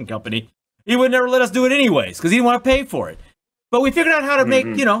the production company. He would never let us do it anyways, because he didn't want to pay for it. But we figured out how to make,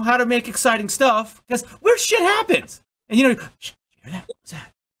 how to make exciting stuff, because weird shit happens. And hear that? What's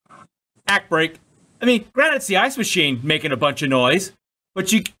that? Act break. I mean, granted, it's the ice machine making a bunch of noise,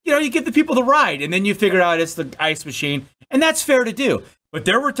 but you give the people the ride, and then you figure out it's the ice machine, and that's fair to do. But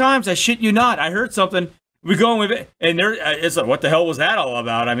there were times, I shit you not, I heard something. We go with it, and it's like, what the hell was that all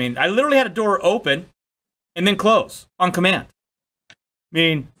about? I mean, I literally had a door open and then close on command. I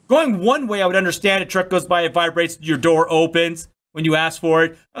mean, Going one way, I would understand. A truck goes by, it vibrates, your door opens when you ask for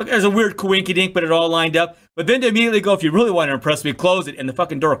it. There's a weird coinkydink, but it all lined up. But then to immediately go, if you really want to impress me, close it, and the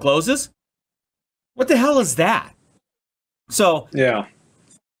fucking door closes? What the hell is that? So, yeah.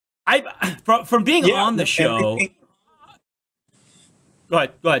 From being on the show... Go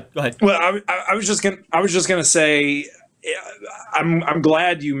ahead. Well, I was just gonna say, I'm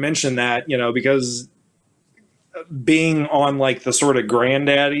glad you mentioned that, because being on like the sort of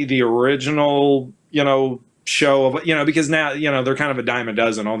Granddaddy, the original, show of, because now, they're kind of a dime a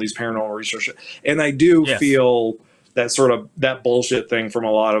dozen, all these paranormal research, and I do feel that sort of that bullshit thing from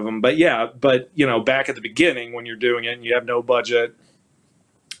a lot of them. But back at the beginning when you're doing it and you have no budget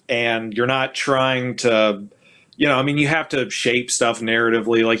and you're not trying to. You have to shape stuff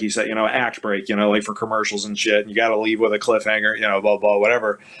narratively, like you said, act break, like for commercials and shit. And you got to leave with a cliffhanger, blah, blah,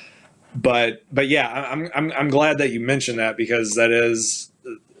 whatever. But yeah, I'm glad that you mentioned that, because that is,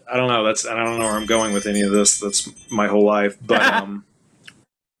 I don't know where I'm going with any of this. That's my whole life. But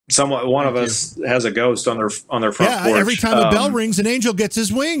one of us has a ghost on their front porch. Every time a bell rings, an angel gets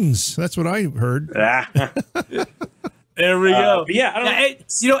his wings. That's what I heard. There we go. Yeah, I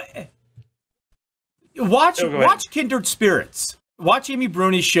don't. Watch Kindred Spirits. Watch Amy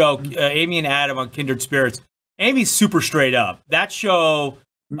Bruni's show, Amy and Adam on Kindred Spirits. Amy's super straight up. That show,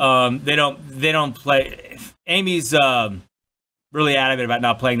 they don't play. Amy's really adamant about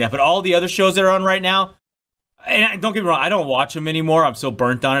not playing that. But all the other shows that are on right now, and don't get me wrong, I don't watch them anymore. I'm so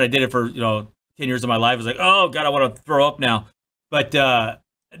burnt on it. I did it for 10 years of my life. I was like, oh god, I want to throw up now. But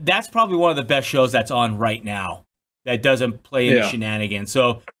that's probably one of the best shows that's on right now that doesn't play any shenanigans.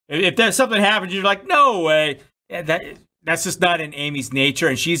 So. If there's something happens, you're like, no way. That's just not in Amy's nature,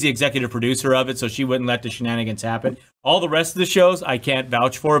 and she's the executive producer of it, so she wouldn't let the shenanigans happen. All the rest of the shows, I can't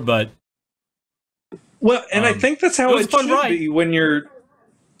vouch for, but... Well, and I think that's how it should be when you're...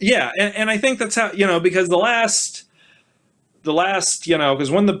 Yeah, and I think that's how, because the last,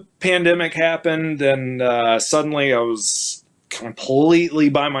 because when the pandemic happened, and suddenly I was completely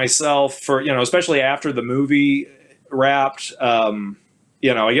by myself for, especially after the movie wrapped...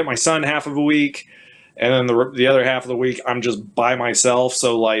 I get my son half of a week, and then the other half of the week I'm just by myself.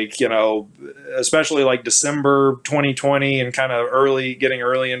 So especially like December 2020 and kind of getting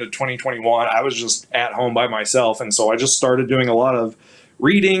early into 2021, I was just at home by myself. And so I just started doing a lot of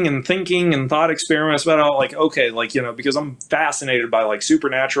reading and thinking and thought experiments about because I'm fascinated by like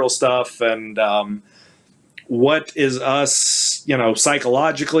supernatural stuff and what is us,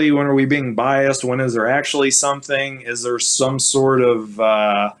 psychologically, when are we being biased? When is there actually something? Is there some sort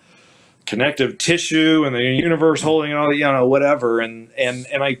of connective tissue in the universe holding all, whatever? And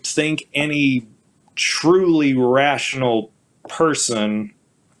I think any truly rational person,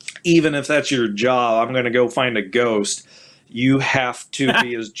 even if that's your job, I'm going to go find a ghost, you have to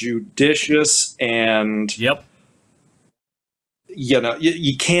be as judicious and... Yep.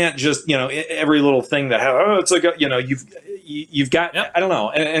 You can't just, every little thing that, it's like, you've got, I don't know.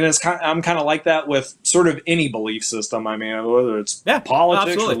 And it's I'm kind of like that with sort of any belief system. I mean, whether it's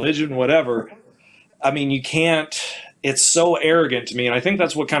politics, religion, whatever. I mean, you can't, it's so arrogant to me. And I think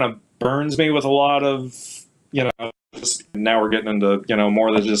that's what kind of burns me with a lot of, now we're getting into,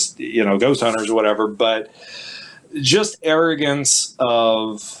 more than just, ghost hunters or whatever, but just arrogance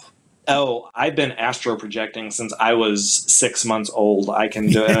of, oh, I've been astro projecting since I was 6 months old. I can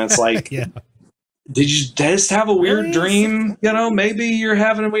do it. And it's like, did you just have a weird dream? Maybe you're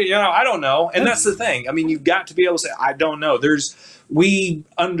having a weird, I don't know. And that's the thing. I mean, you've got to be able to say, I don't know. We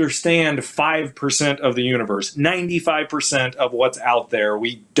understand 5% of the universe, 95% of what's out there.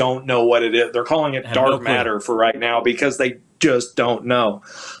 We don't know what it is. They're calling it dark matter for right now because they just don't know.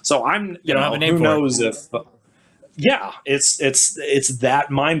 So I'm, who knows if... Yeah, it's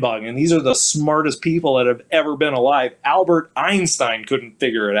that mind-boggling. And these are the smartest people that have ever been alive. Albert Einstein couldn't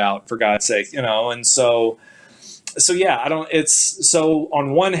figure it out, for God's sake, And so yeah, so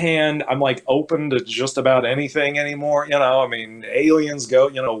on one hand, I'm like open to just about anything anymore. I mean, aliens go,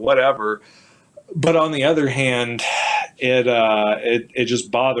 whatever. But on the other hand, it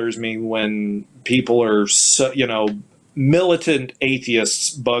just bothers me when people are so, militant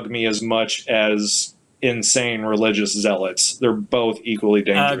atheists bug me as much as insane religious zealots. They're both equally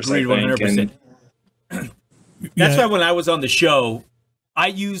dangerous. Agreed, 100%. That's why when I was on the show, I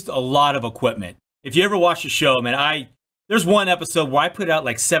used a lot of equipment. If you ever watch the show, man, there's one episode where I put out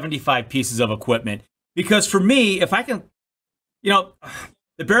like 75 pieces of equipment because for me, if I can, the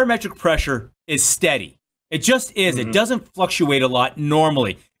barometric pressure is steady. It just is. It doesn't fluctuate a lot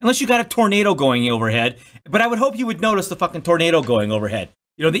normally, unless you got a tornado going overhead. But I would hope you would notice the fucking tornado going overhead.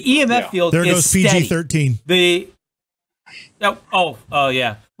 The EMF field there is goes steady. PG-13.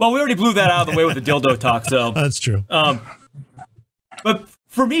 Yeah. Well, we already blew that out of the way with the dildo talk, so That's true. But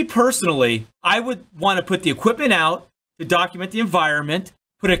for me personally, I would want to put the equipment out to document the environment,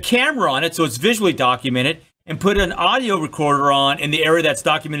 put a camera on it so it's visually documented, and put an audio recorder on in the area that's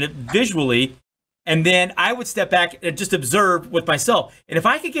documented visually. And then I would step back and just observe with myself. And if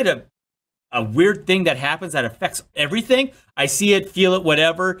I could get a weird thing that happens that affects everything, I see it, feel it,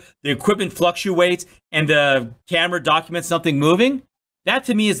 whatever, the equipment fluctuates, and the camera documents something moving, that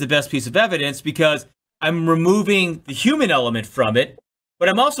to me is the best piece of evidence, because I'm removing the human element from it, but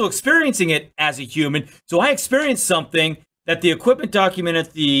I'm also experiencing it as a human. So I experienced something that the equipment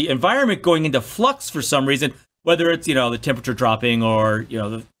documented the environment going into flux for some reason, whether it's, the temperature dropping or,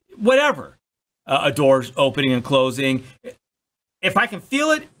 whatever, a door opening and closing. If I can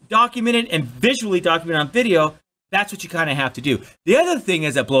feel it, document it, and visually document it on video, that's what you kind of have to do. The other thing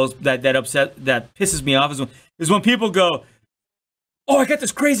is that pisses me off is when people go, "Oh, I got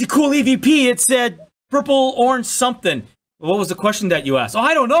this crazy cool EVP. It said purple, orange, something." What was the question that you asked? "Oh,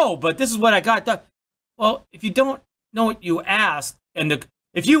 I don't know, but this is what I got." Well, if you don't know what you asked,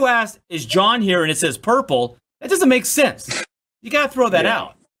 if you asked, "Is John here?" and it says purple, that doesn't make sense. You got to throw that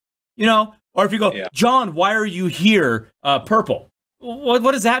out, Or if you go, "John, why are you here? Purple."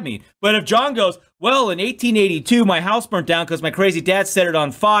 What does that mean? But if John goes, "Well, in 1882, my house burnt down because my crazy dad set it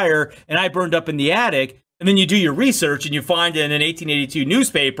on fire and I burned up in the attic," and then you do your research and you find in an 1882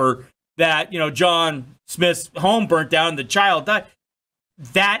 newspaper that, John Smith's home burnt down, the child died,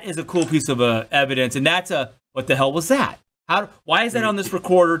 that is a cool piece of evidence. And that's what the hell was that? Why is that on this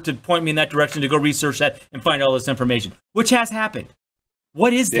recorder to point me in that direction to go research that and find all this information, which has happened?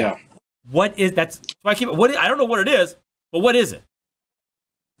 What is that? Yeah. What is that's? So I don't know what it is, but what is it?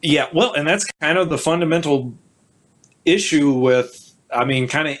 Yeah, well, and that's kind of the fundamental issue with,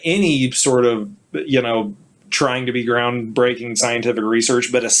 kind of any sort of, trying to be groundbreaking scientific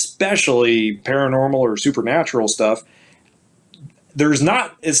research, but especially paranormal or supernatural stuff.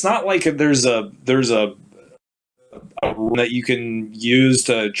 It's not like there's a rule that you can use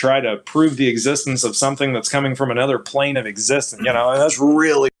to try to prove the existence of something that's coming from another plane of existence. And that's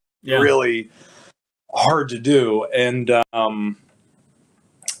really, really hard to do. And,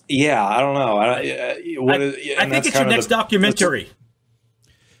 I don't know. I think it's your next documentary.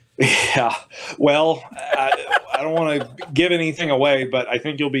 Yeah. Well, I don't want to give anything away, but I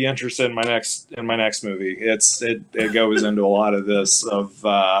think you'll be interested in my next movie. It goes into a lot of this of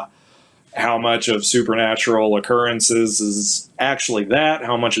how much of supernatural occurrences is actually that,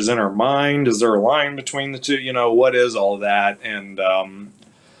 how much is in our mind, is there a line between the two? What is all that? And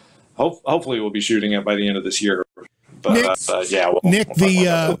hopefully we'll be shooting it by the end of this year. But Nick,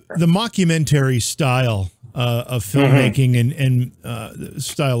 the mockumentary style of filmmaking and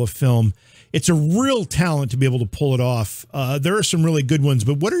style of film, it's a real talent to be able to pull it off. There are some really good ones,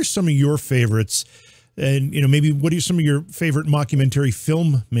 but what are some of your favorites? And maybe what are some of your favorite mockumentary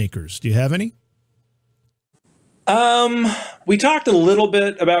filmmakers? Do you have any? We talked a little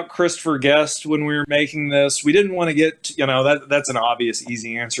bit about Christopher Guest when we were making this. We didn't want to get, that's an obvious,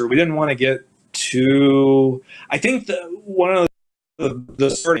 easy answer. We didn't want to get too. I think one of the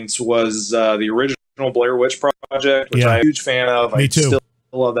startings was the original Blair Witch Project, which I'm a huge fan of. Me too. I still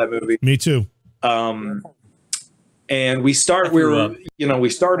love that movie. Me too. And we started.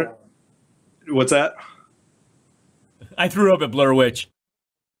 What's that? I threw up at Blair Witch.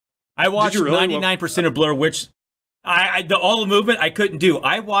 I watched really? 99% of Blair Witch. All the movement I couldn't do.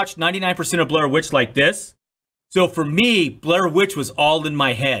 I watched 99% of Blair Witch like this. So for me, Blair Witch was all in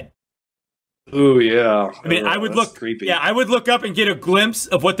my head. Oh yeah. I would look creepy. Yeah, I would look up and get a glimpse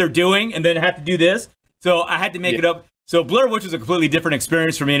of what they're doing and then have to do this. So I had to make it up. So Blair Witch was a completely different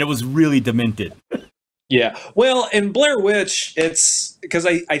experience for me, and it was really demented. Yeah. Well, in Blair Witch, it's because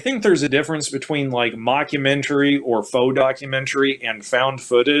I think there's a difference between like mockumentary or faux documentary and found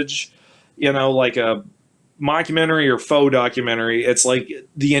footage. Like a mockumentary or faux documentary, it's like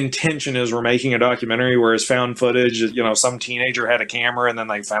the intention is we're making a documentary, whereas found footage, some teenager had a camera and then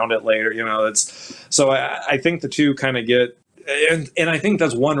they found it later. So I think the two kind of get, and I think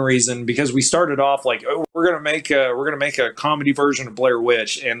that's one reason, because we started off like, oh, we're gonna make a comedy version of Blair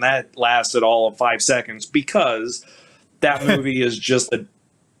Witch, and that lasted all of 5 seconds because that movie is just a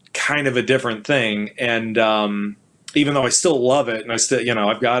kind of a different thing. And even though I still love it, and I still,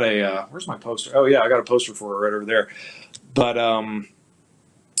 I've got a, where's my poster? Oh yeah, I got a poster for it right over there.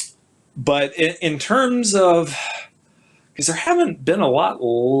 But in terms of, because there haven't been a lot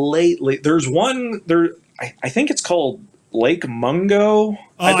lately. There's one there. I think it's called Lake Mungo.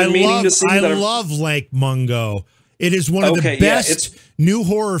 I've been meaning to see. I love Lake Mungo. It is one of the best new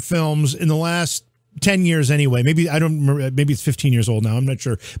horror films in the last 10 years anyway. Maybe I don't remember. Maybe it's 15 years old now. I'm not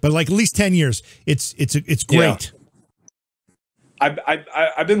sure, but like at least 10 years. It's great. Yeah.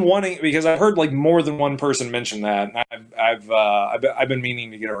 I've been wanting, because I've heard like more than one person mention that. And I've been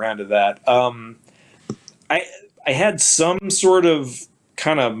meaning to get around to that. I had some sort of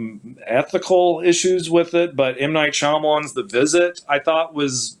kind of ethical issues with it, but M. Night Shyamalan's The Visit I thought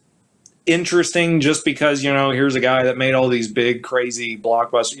was interesting, just because, you know, here's a guy that made all these big crazy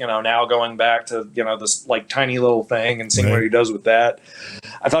blockbusters, you know, now going back to, you know, this like tiny little thing and seeing what he does with that.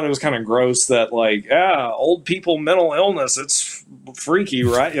 I thought it was kind of gross that, like, old people mental illness, it's freaky,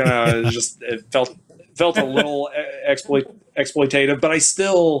 right? You know, it felt a little exploitative, but I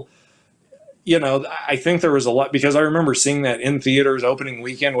still, you know, I think there was a lot, because I remember seeing that in theaters opening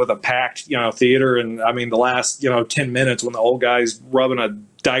weekend with a packed, you know, theater. And I mean, the last, you know, 10 minutes when the old guy's rubbing a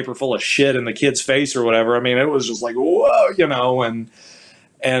diaper full of shit in the kid's face or whatever, I mean, it was just like, whoa, you know, and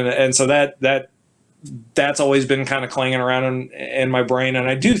so that's always been kind of clanging around in my brain. And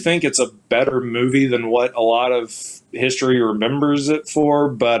I do think it's a better movie than what a lot of history remembers it for.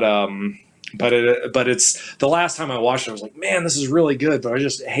 But it's, the last time I watched it, I was like, man, this is really good. But I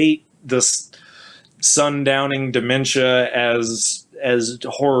just hate this sundowning dementia as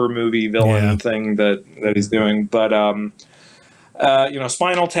horror movie villain thing that he's doing. But you know,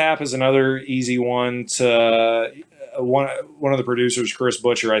 Spinal Tap is another easy one to one of the producers, Chris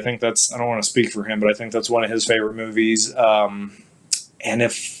Butcher. I think that's, I don't want to speak for him, but I think that's one of his favorite movies. And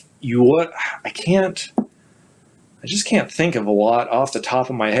if you would, I just can't think of a lot off the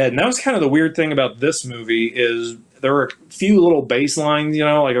top of my head. And that was kind of the weird thing about this movie, is there were a few little baselines, you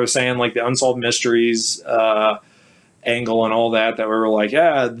know, like I was saying, like the Unsolved Mysteries angle and all that we were like,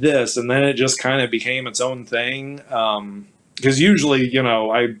 this, and then it just kind of became its own thing. Because usually, you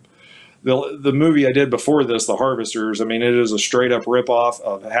know, the movie I did before this, The Harvesters, I mean, it is a straight up ripoff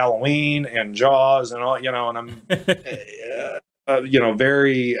of Halloween and Jaws and all, you know, and I'm, you know,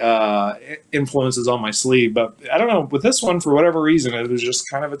 very influences on my sleeve. But I don't know, with this one, for whatever reason, it was just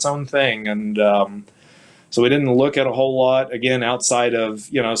kind of its own thing. And so we didn't look at a whole lot, again, outside of,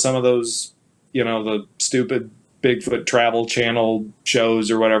 you know, some of those, you know, the stupid Bigfoot Travel Channel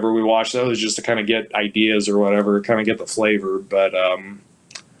shows or whatever. We watched those just to kind of get ideas or whatever, kind of get the flavor. But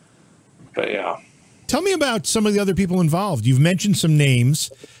yeah. Tell me about some of the other people involved. You've mentioned some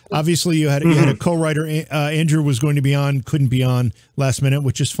names. Obviously, you had a co-writer. Andrew was going to be on, couldn't be on last minute,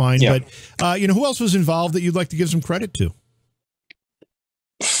 which is fine. Yeah. But you know, who else was involved that you'd like to give some credit to?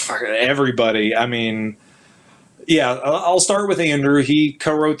 Everybody. I mean, yeah, I'll start with Andrew. He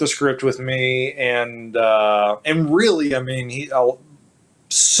co-wrote the script with me, and really, I mean,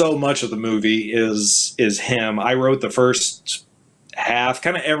 so much of the movie is him. I wrote the first half,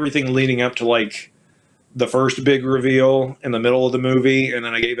 kind of everything leading up to like the first big reveal in the middle of the movie, and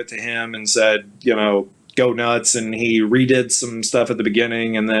then I gave it to him and said, you know, go nuts. And he redid some stuff at the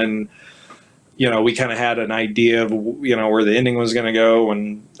beginning, and then, you know, we kind of had an idea of, you know, where the ending was going to go.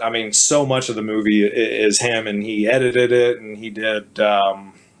 And I mean, so much of the movie is him, and he edited it, and he did,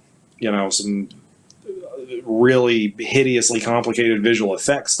 you know, some really hideously complicated visual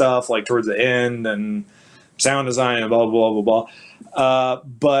effects stuff, like towards the end, and sound design and blah, blah, blah, blah.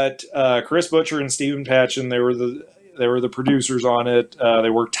 But Chris Butcher and Stephen Patchen, they were the producers on it. They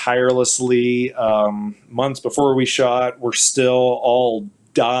worked tirelessly months before we shot. We're still all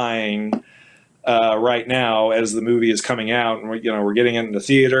dying right now as the movie is coming out, and we're getting it into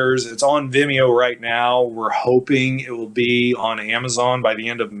theaters. It's on Vimeo right now. We're hoping it will be on Amazon by the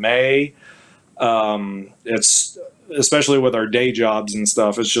end of May. It's, especially with our day jobs and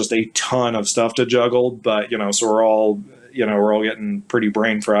stuff, it's just a ton of stuff to juggle. But so we're all getting pretty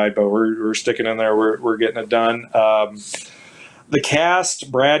brain fried, but we're sticking in there. We're getting it done. The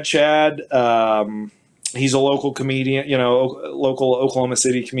cast: Brad Chad. He's a local comedian, local Oklahoma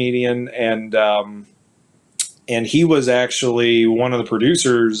City comedian, and he was actually one of the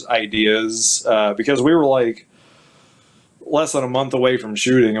producers' ideas because we were like less than a month away from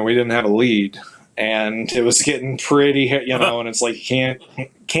shooting, and we didn't have a lead, and it was getting pretty, and it's like you can't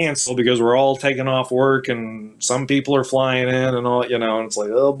cancel because we're all taking off work, and some people are flying in, and all, and it's like,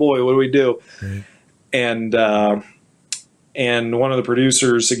 oh boy, what do we do? Right. And one of the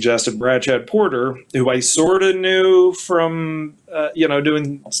producers suggested Brad Chad Porter, who I sort of knew from,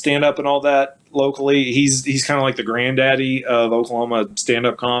 doing stand-up and all that locally. He's kind of like the granddaddy of Oklahoma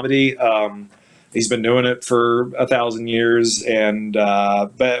stand-up comedy. He's been doing it for 1,000 years, and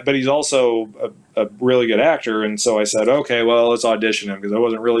but he's also a really good actor. And so I said, okay, well, let's audition him, because I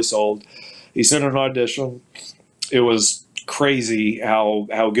wasn't really sold. He sent an audition. It was crazy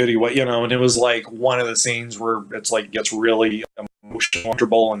how good he was, and it was like one of the scenes where it's like gets really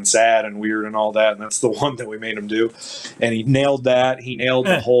emotional and sad and weird and all that, and that's the one that we made him do, and he nailed that. He nailed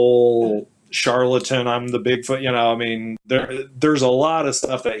the whole charlatan, I'm the Bigfoot, I mean, there's a lot of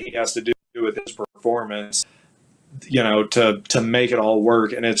stuff that he has to do with his performance, to make it all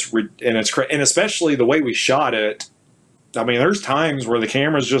work, and and especially the way we shot it. I mean, there's times where the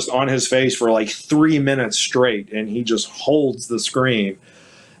camera's just on his face for like 3 minutes straight, and he just holds the screen.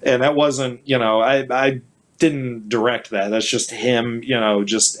 And that wasn't, I didn't direct that. That's just him,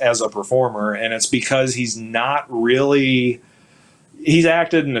 just as a performer. And it's because he's not really, he's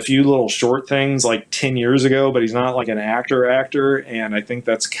acted in a few little short things like 10 years ago, but he's not like an actor. And I think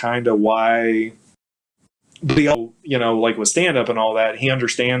that's kind of why, like with stand-up and all that, he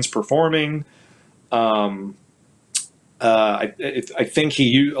understands performing. I think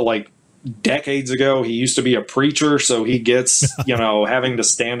like decades ago, he used to be a preacher, so he gets, having to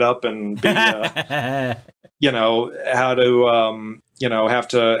stand up and be, how to, have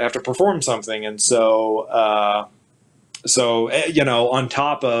to perform something. And so, on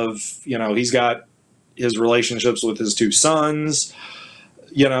top of, he's got his relationships with his two sons,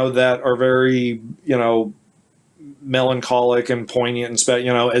 that are very, melancholic and poignant and,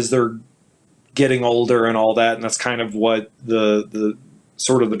 as they're getting older and all that. And that's kind of what the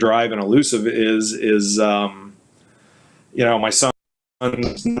sort of the drive in Elusive is, my son,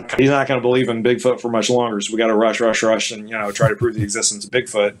 he's not going to believe in Bigfoot for much longer. So we got to rush and, try to prove the existence of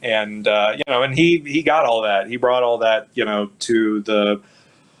Bigfoot. And, and he got all that. He brought all that, to the,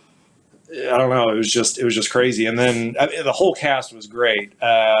 I don't know. It was just crazy. And then the whole cast was great.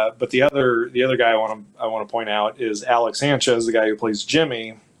 But the other guy I want to point out is Alex Sanchez, the guy who plays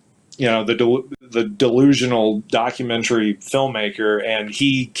Jimmy, the delusional documentary filmmaker, and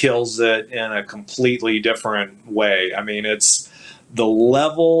he kills it in a completely different way. I mean, it's the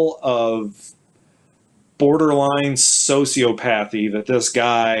level of borderline sociopathy that this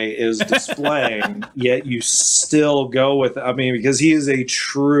guy is displaying, yet you still go with, because he is a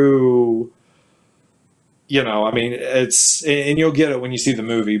true, it's, and you'll get it when you see the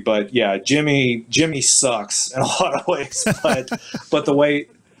movie, but yeah, Jimmy sucks in a lot of ways, but the way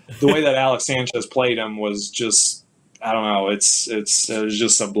that Alex Sanchez played him was just, I don't know, it was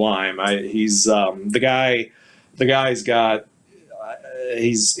just sublime. He's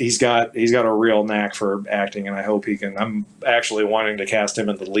got a real knack for acting, and I hope he can. I'm actually wanting to cast him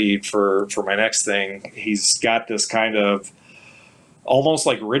in the lead for my next thing. He's got this kind of almost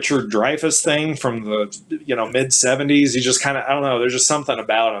like Richard Dreyfuss thing from the mid 70s. He just kind of, I don't know, there's just something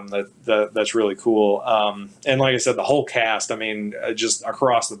about him that's really cool. And like I said, the whole cast, just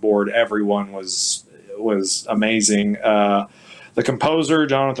across the board, everyone was amazing. The composer,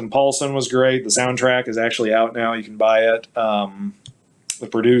 Jonathan Paulson, was great. The soundtrack is actually out now. You can buy it. The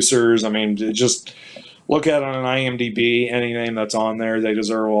producers, just look at it on IMDb. Any name that's on there, they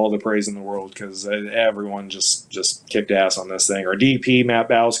deserve all the praise in the world, because everyone just kicked ass on this thing. Our DP, Matt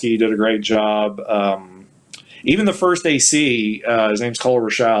Bowski, did a great job. Even the first AC, his name's Cole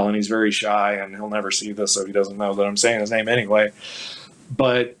Rochelle, and he's very shy, and he'll never see this, so he doesn't know that I'm saying his name anyway.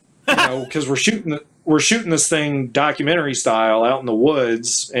 But because we're shooting this thing documentary style out in the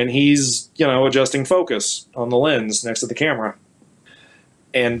woods, and he's adjusting focus on the lens next to the camera.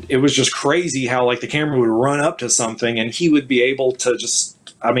 And it was just crazy how like the camera would run up to something and he would be able to just,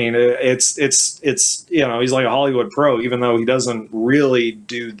 it's he's like a Hollywood pro, even though he doesn't really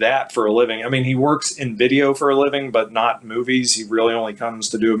do that for a living. He works in video for a living, but not movies. He really only comes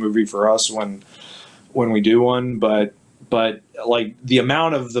to do a movie for us when we do one. But like the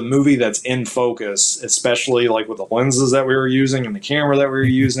amount of the movie that's in focus, especially like with the lenses that we were using and the camera that we were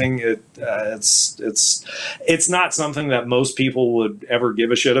using, it's not something that most people would ever give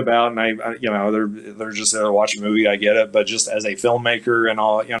a shit about. And they're just there to watch a movie. I get it, but just as a filmmaker and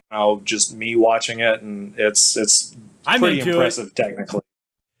all, just me watching it, and it's pretty impressive technically.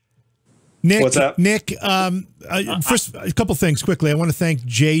 Nick, what's up? Nick, first, a couple things quickly. I want to thank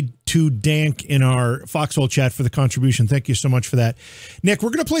J2 Dank in our Foxhole chat for the contribution. Thank you so much for that. Nick, we're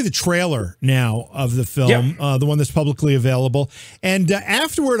going to play the trailer now of the film, the one that's publicly available. And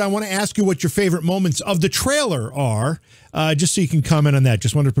afterward, I want to ask you what your favorite moments of the trailer are, just so you can comment on that.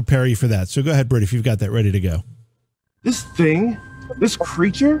 Just wanted to prepare you for that. So go ahead, Britt, if you've got that ready to go. This thing, this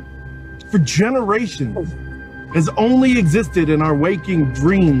creature, for generations, has only existed in our waking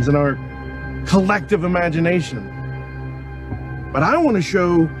dreams and our collective imagination. But I want to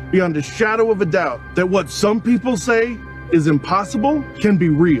show beyond a shadow of a doubt that what some people say is impossible can be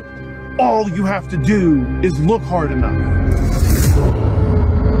real. All you have to do is look hard enough.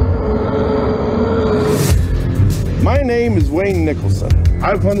 My name is Wayne Nicholson.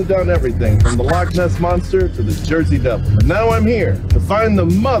 I've hunted down everything from the Loch Ness Monster to the Jersey Devil. And now I'm here to find the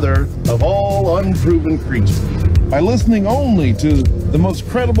mother of all unproven creatures. By listening only to the most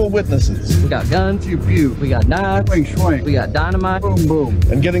credible witnesses. We got guns, Pew pew. we got knives, Swing swing. we got dynamite. Boom boom.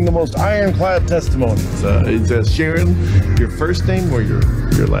 And getting the most ironclad testimonies. It says, Sharon, your first name or your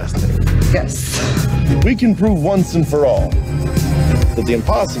last name? Yes. We can prove once and for all that the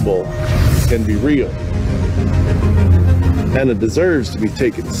impossible can be real. And it deserves to be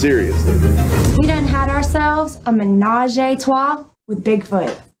taken seriously. We done had ourselves a menage a trois with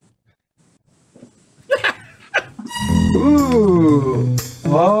Bigfoot. Ooh.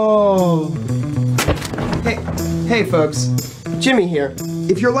 Oh. Hey folks. Jimmy here.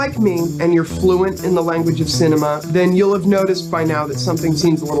 If you're like me and you're fluent in the language of cinema, then you'll have noticed by now that something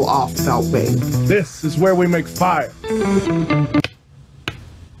seems a little off about Wayne. This is where we make fire.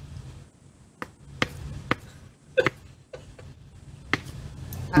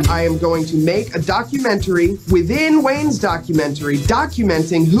 I am going to make a documentary within Wayne's documentary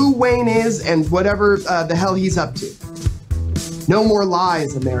documenting who Wayne is and whatever the hell he's up to. No more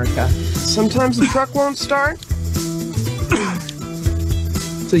lies, America. Sometimes the truck won't start.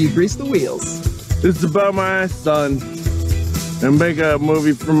 So you grease the wheels. It's about my son. And make a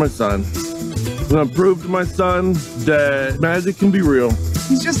movie for my son. I'm gonna prove to my son that magic can be real.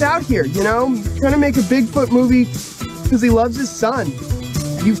 He's just out here, you know, trying to make a Bigfoot movie because he loves his son.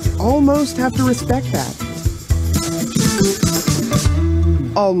 You almost have to respect that.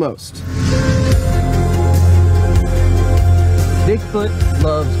 Almost. Bigfoot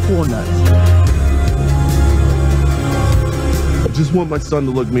loves corn nuts. I just want my son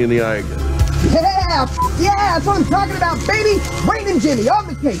to look me in the eye again. Yeah, that's what I'm talking about, baby. Wayne and Jimmy on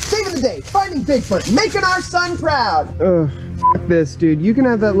the case, saving the day, finding Bigfoot, making our son proud. Ugh, f this, dude. You can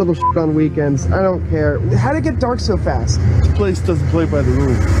have that little shit on weekends. I don't care. How'd it get dark so fast? This place doesn't play by the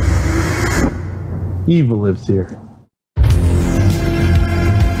rules. Evil lives here.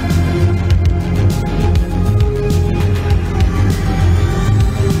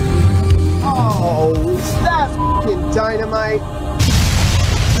 Oh, that's f***ing dynamite.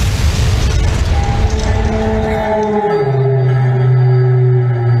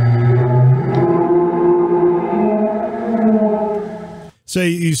 So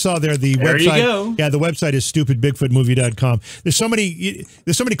you saw there the There website. you go. Yeah, the website is stupidbigfootmovie.com. There's so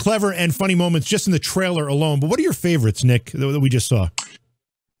many clever and funny moments just in the trailer alone. But what are your favorites, Nick, that we just saw?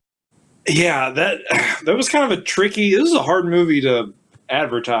 Yeah, that was kind of a tricky. This is a hard movie to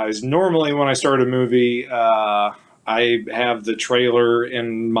advertise. Normally, when I start a movie, I have the trailer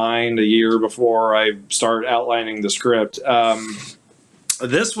in mind a year before I start outlining the script.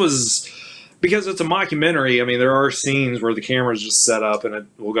 This was, because it's a mockumentary, I mean, there are scenes where the camera's just set up and it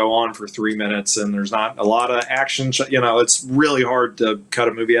will go on for 3 minutes and there's not a lot of action. You know, it's really hard to cut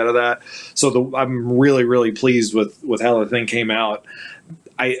a movie out of that. So I'm really, really pleased with how the thing came out.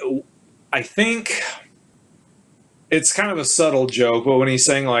 I think it's kind of a subtle joke, but when he's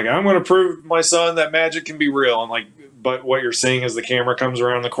saying, like, I'm going to prove to my son that magic can be real, and like, but what you're seeing is the camera comes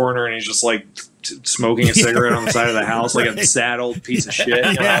around the corner and he's just like smoking a cigarette on the side of the house, like a sad old piece of shit.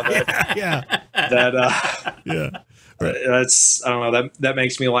 You know, that's, I don't know, that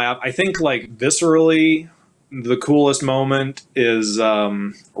makes me laugh. I think, like, viscerally, the coolest moment is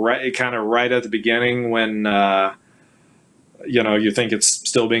right at the beginning when you know, you think it's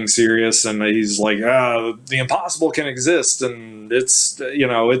still being serious, and he's like, the impossible can exist, and it's, you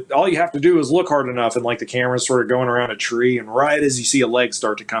know, all you have to do is look hard enough, and like the camera's sort of going around a tree, and right as you see a leg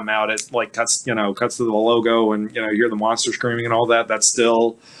start to come out, it like cuts to the logo, and you know, you hear the monster screaming and all that. That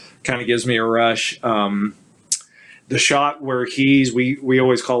still kind of gives me a rush. The shot where we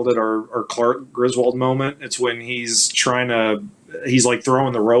always called it our Clark Griswold moment. It's when he's like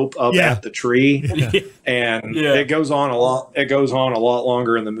throwing the rope up at the tree, and it goes on a lot. It goes on a lot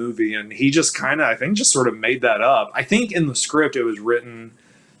longer in the movie, and he just kind of, I think, just sort of made that up. I think in the script it was written.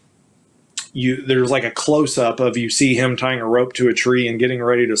 There's like a close up of you see him tying a rope to a tree and getting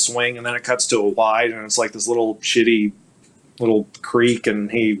ready to swing, and then it cuts to a wide, and it's like this little shitty little creek,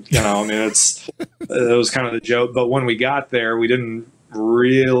 and he, you know, I mean, it was kind of the joke. But when we got there, we didn't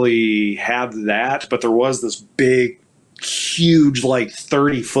really have that, but there was this big, huge, like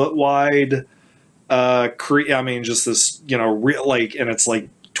 30-foot wide creek. I mean, just this, you know, real, like, and it's like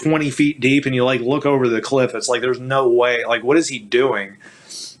 20 feet deep, and you like look over the cliff, it's like there's no way, like, what is he doing?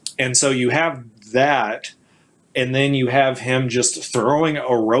 And so you have that, and then you have him just throwing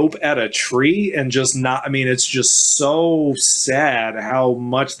a rope at a tree and just not, I mean, it's just so sad how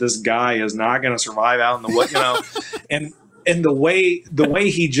much this guy is not going to survive out in the woods, you know. And and the way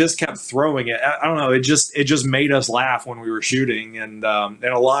he just kept throwing it, I don't know, it just made us laugh when we were shooting, and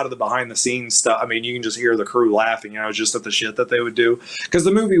a lot of the behind the scenes stuff. I mean, you can just hear the crew laughing, just at the shit that they would do, because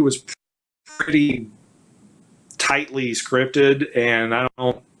the movie was pretty tightly scripted, and I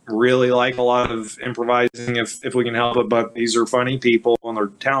don't really like a lot of improvising if we can help it. But these are funny people and they're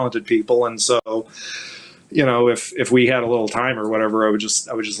talented people, and so. If we had a little time or whatever, I would just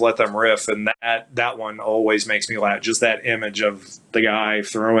let them riff, and that one always makes me laugh. Just that image of the guy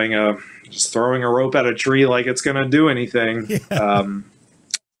throwing a rope at a tree like it's gonna do anything.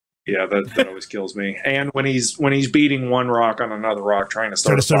 Yeah, that always kills me. And when he's beating one rock on another rock, trying to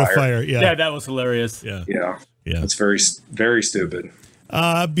start a fire. Yeah, that was hilarious. Yeah. It's very, very stupid.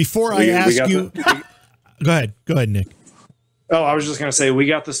 Before I ask you, go ahead, Nick. Oh, I was just going to say, we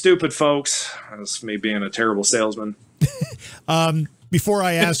got the stupid folks. That's me being a terrible salesman. Before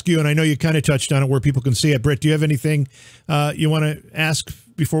I ask you, and I know you kind of touched on it where people can see it, Britt, do you have anything you want to ask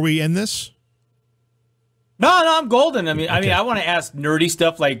before we end this? No, I'm golden. I mean, I want to ask nerdy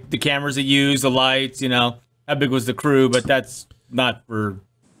stuff like the cameras they use, the lights, how big was the crew, but that's not for...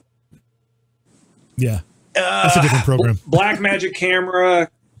 Yeah, that's a different program. Black Magic camera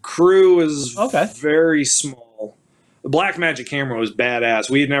crew is very small. The Black Magic camera was badass.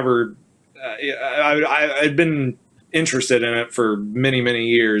 We had never, I'd been interested in it for many, many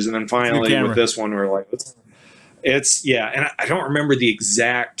years. And then finally with this one, we're like, and I don't remember the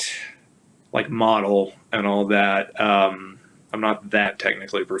exact model and all that. I'm not that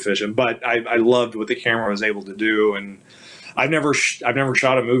technically proficient, but I loved what the camera was able to do. And I've never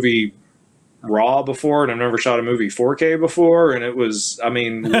shot a movie RAW before, and I've never shot a movie 4K before, and it was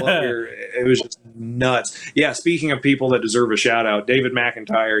it was just nuts. Yeah, speaking of people that deserve a shout out, David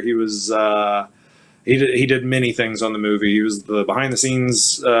McIntyre, he was he did many things on the movie. He was the behind the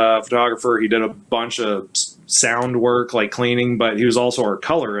scenes photographer. He did a bunch of sound work like cleaning, but he was also our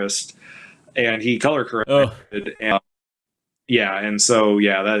colorist, and he color corrected. And so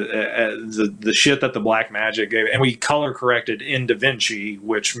that the shit that the Black Magic gave, and we color corrected in DaVinci,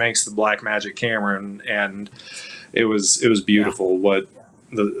 which makes the Black Magic camera, and it was beautiful what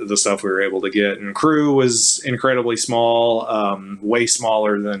the stuff we were able to get. And crew was incredibly small, way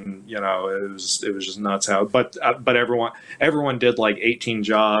smaller than it was just nuts how. But everyone did like 18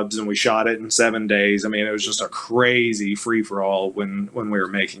 jobs, and we shot it in 7 days. I mean, it was just a crazy free for all when we were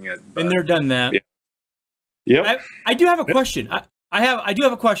making it. Been there, done that. Yeah. Yep. I do have a question. I do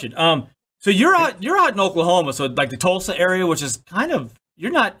have a question. So you're out in Oklahoma, so like the Tulsa area, which is kind of,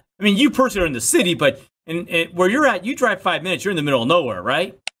 you're not, I mean, you personally are in the city, but where you're at, you drive 5 minutes, you're in the middle of nowhere,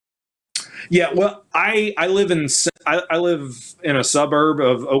 right? Yeah. Well, I live in a suburb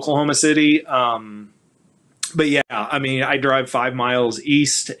of Oklahoma City. But yeah, I mean, I drive 5 miles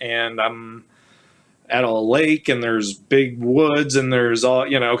east, and I'm at a lake, and there's big woods, and there's all,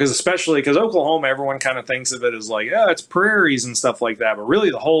 because Oklahoma, everyone kind of thinks of it as like, it's prairies and stuff like that. But really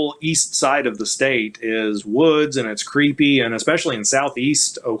the whole east side of the state is woods, and it's creepy. And especially in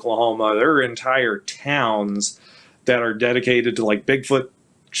southeast Oklahoma, there are entire towns that are dedicated to like Bigfoot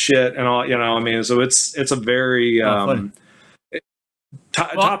shit and all, I mean, so it's a very,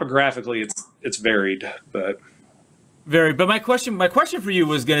 topographically it's varied, but my question for you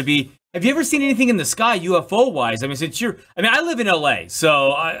was going to be, have you ever seen anything in the sky UFO wise? I mean, I live in LA,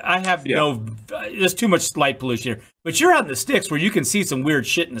 so I have there's too much light pollution here. But you're out in the sticks where you can see some weird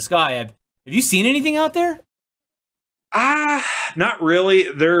shit in the sky. Have you seen anything out there? Not really.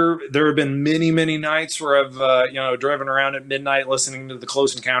 There have been many, many nights where I've driven around at midnight listening to the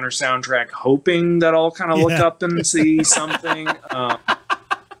Close Encounters soundtrack, hoping that I'll kind of look up and see something. I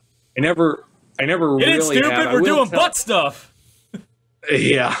never really. It's stupid. We're doing butt stuff.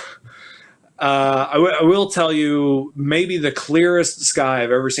 Yeah. I will tell you, maybe the clearest sky I've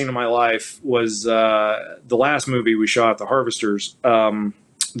ever seen in my life was the last movie we shot, The Harvesters.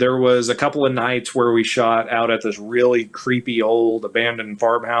 There was a couple of nights where we shot out at this really creepy old abandoned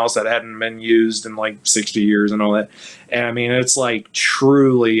farmhouse that hadn't been used in like 60 years and all that. And I mean, it's like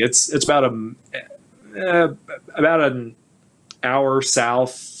truly, it's about an hour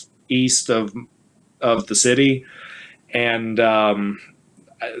southeast of the city, and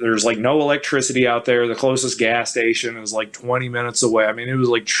there's like no electricity out there. The closest gas station is like 20 minutes away. I mean, it was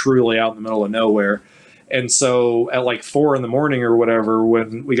like truly out in the middle of nowhere. And so at like 4 a.m. or whatever,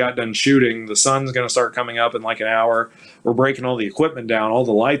 when we got done shooting, the sun's going to start coming up in like an hour. We're breaking all the equipment down. All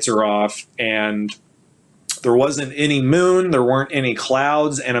the lights are off, and there wasn't any moon. There weren't any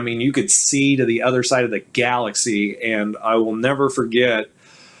clouds. And I mean, you could see to the other side of the galaxy. And I will never forget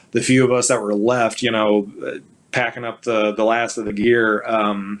the few of us that were left, packing up the last of the gear.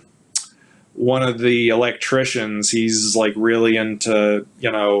 one of the electricians, he's like really into,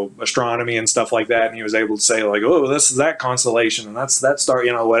 you know, astronomy and stuff like that. And he was able to say like, oh, this is that constellation and that's that star,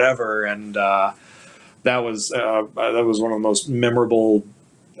 you know, whatever. And that was one of the most memorable,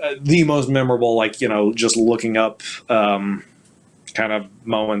 like, you know, just looking up kind of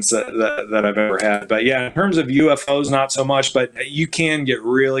moments that I've ever had. But yeah, in terms of UFOs, not so much, but you can get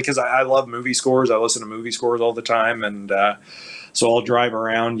really, because I love movie scores. I listen to movie scores all the time. And so I'll drive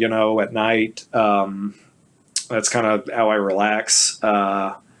around, you know, at night. That's kind of how I relax if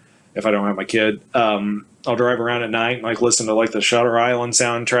I don't have my kid. I'll drive around at night and like listen to like the Shutter Island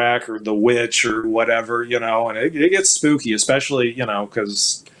soundtrack or The Witch or whatever, you know, and it gets spooky, especially, you know,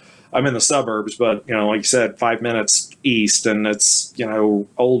 because I'm in the suburbs, but, you know, like you said, 5 minutes east, and it's, you know,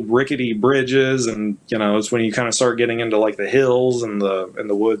 old rickety bridges, and, you know, it's when you kind of start getting into like the hills and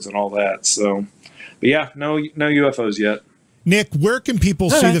the woods and all that. So, but yeah, no UFOs yet. Nick, where can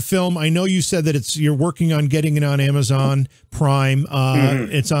people see the film? I know you said that you're working on getting it on Amazon Prime.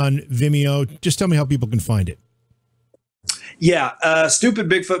 It's on Vimeo. Just tell me how people can find it. Yeah,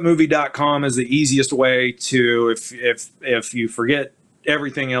 stupidbigfootmovie.com is the easiest way to, if you forget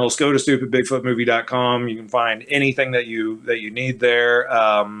everything else, go to stupidbigfootmovie.com. You can find anything that you need there.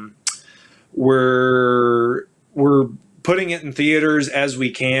 We're putting it in theaters as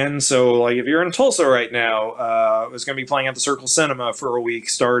we can. So like if you're in Tulsa right now, it's going to be playing at the Circle Cinema for a week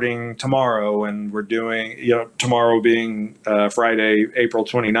starting tomorrow. And we're doing, you know, tomorrow being Friday, April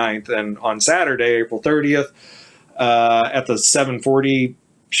 29th, and on Saturday, April 30th, at the 7:40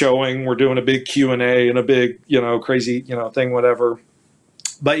 showing, we're doing a big Q&A and a big, you know, crazy, you know, thing, whatever.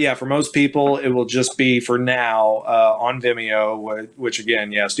 But yeah, for most people, it will just be for now on Vimeo, which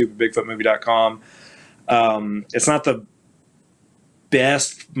again, yeah, stupidbigfootmovie.com. It's not the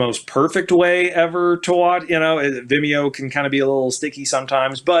best, most perfect way ever to watch. You know, Vimeo can kind of be a little sticky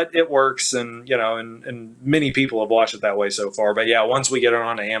sometimes, but it works. And, you know, and many people have watched it that way so far. But yeah, once we get it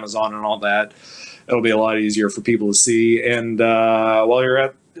onto Amazon and all that, it'll be a lot easier for people to see. And while you're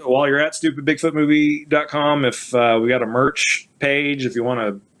at stupidbigfootmovie.com, if we got a merch page, if you want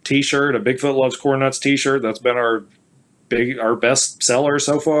a t-shirt, a Bigfoot Loves Corn Nuts t-shirt, that's been our best seller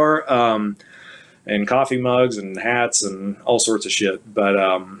so far. And coffee mugs and hats and all sorts of shit. But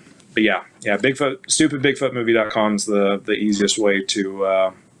yeah, stupidbigfootmovie.com is the easiest way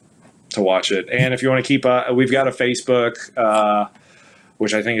to watch it. And if you want to keep we've got a Facebook,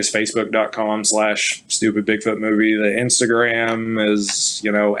 which I think is facebook.com/stupidbigfootmovie. The Instagram is,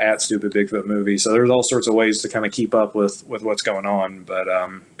 you know, @stupidbigfootmovie. So there's all sorts of ways to kind of keep up with what's going on. But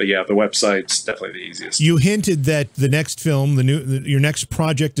yeah, the website's definitely the easiest. You hinted that the next film, your next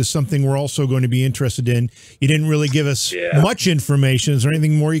project, is something we're also going to be interested in. You didn't really give us much information. Is there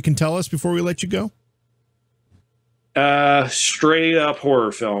anything more you can tell us before we let you go? Straight up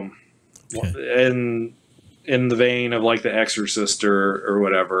horror film. Okay. And in the vein of like The Exorcist or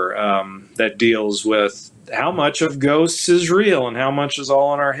whatever, that deals with how much of ghosts is real and how much is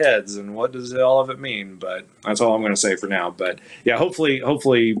all in our heads and what does all of it mean. But that's all I'm going to say for now. But yeah, hopefully, you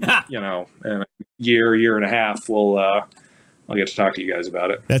know, in a year and a half, I'll get to talk to you guys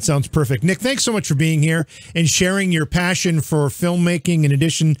about it. That sounds perfect. Nick, thanks so much for being here and sharing your passion for filmmaking in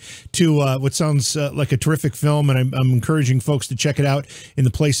addition to what sounds like a terrific film. And I'm encouraging folks to check it out in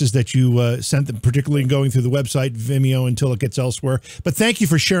the places that you sent them, particularly going through the website, Vimeo, until it gets elsewhere. But thank you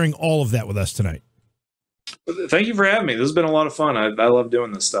for sharing all of that with us tonight. Thank you for having me. This has been a lot of fun. I love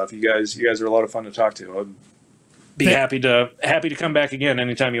doing this stuff. You guys are a lot of fun to talk to. I'd be happy to come back again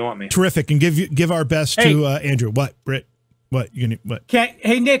anytime you want me. Terrific. And give our best to Andrew. What, Britt? What?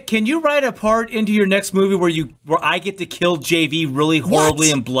 Hey Nick, can you write a part into your next movie where I get to kill JV really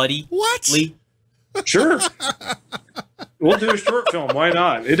horribly and bloody? What? Sure. We'll do a short film. Why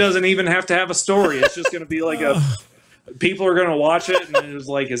not? It doesn't even have to have a story. It's just going to be like people are going to watch it and it's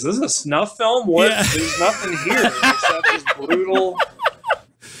like, is this a snuff film? What? Yeah. There's nothing here except this brutal.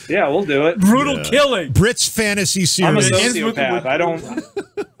 Yeah, we'll do it. Brutal killing. Britt's fantasy series. I'm a sociopath.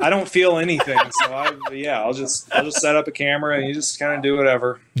 I don't feel anything. So I'll just set up a camera and you just kind of do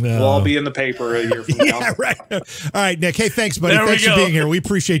whatever. No. We'll all be in the paper a year from now. Yeah, right. All right, Nick. Hey, thanks, buddy. Thanks for being here. We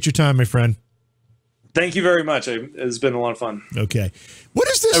appreciate your time, my friend. Thank you very much. It's been a lot of fun. Okay. What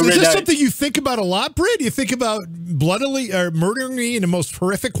is this? Is this something you think about a lot, Britt? Do you think about bloodily or murdering me in the most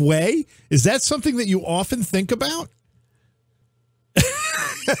horrific way? Is that something that you often think about?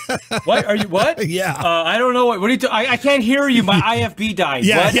 What are you? What? Yeah. I don't know. What are you? I can't hear you. My IFB died.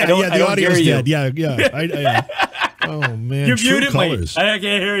 Yeah, what? The audio's dead. Yeah. Oh man, You True muted Colors. me. I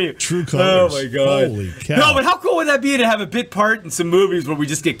can't hear you. True Colors. Oh my god. Holy cow. No, but how cool would that be to have a bit part in some movies where we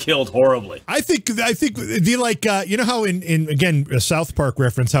just get killed horribly? I think it'd be like you know how in again a South Park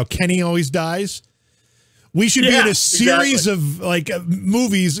reference how Kenny always dies. We should be in a series of like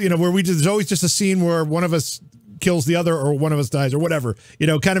movies, you know, where there's always just a scene where one of us kills the other or one of us dies or whatever, you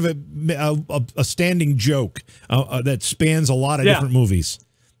know, kind of a standing joke that spans a lot of different movies.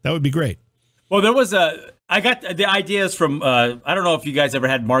 That would be great. Well, there was I got the ideas from I don't know if you guys ever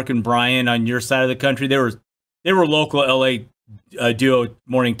had Mark and Brian on your side of the country. They were local LA duo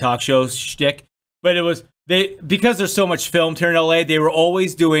morning talk show shtick, but it was because there's so much filmed here in LA. They were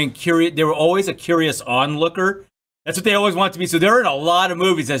always doing They were always a curious onlooker. That's what they always want to be. So they're in a lot of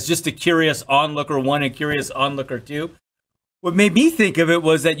movies as just a curious onlooker 1 and curious onlooker 2. What made me think of it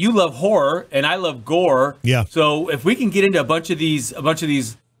was that you love horror and I love gore. Yeah. So if we can get into a bunch of these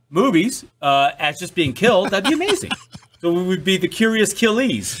movies as just being killed, that'd be amazing. So we would be the curious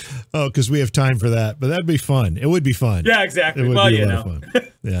killies. Oh, because we have time for that, but that'd be fun. It would be fun. Yeah, exactly. It would Well, be you a know, lot of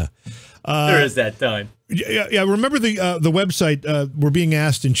fun. Yeah. there is that time. Yeah. Remember the website. We're being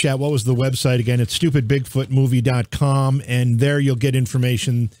asked in chat. What was the website again? It's stupidbigfootmovie.com, and there you'll get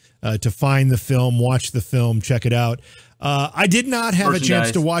information to find the film, watch the film, check it out. I did not have a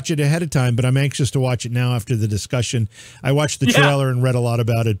chance to watch it ahead of time, but I'm anxious to watch it now after the discussion. I watched the trailer and read a lot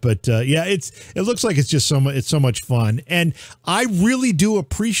about it, but yeah, it looks like it's just so much fun, and I really do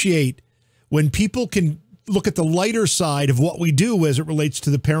appreciate when people can look at the lighter side of what we do as it relates to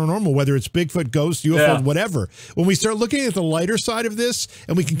the paranormal, whether it's Bigfoot, ghosts, UFOs, whatever. When we start looking at the lighter side of this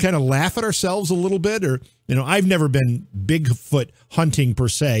and we can kind of laugh at ourselves a little bit, or, you know, I've never been Bigfoot hunting per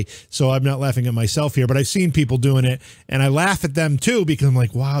se, so I'm not laughing at myself here, but I've seen people doing it and I laugh at them too, because I'm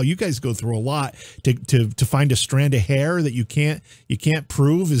like, wow, you guys go through a lot to find a strand of hair that you can't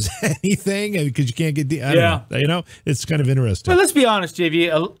prove is anything because you can't get the, I don't know, you know, it's kind of interesting. But let's be honest,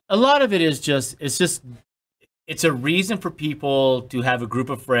 JV, a lot of it is it's a reason for people to have a group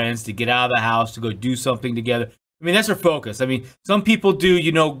of friends, to get out of the house, to go do something together. I mean, that's their focus. I mean, some people do,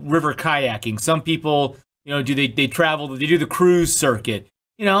 you know, river kayaking. Some people, you know, they travel, they do the cruise circuit.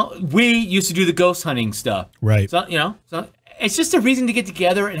 You know, we used to do the ghost hunting stuff. Right. So, you know, so it's just a reason to get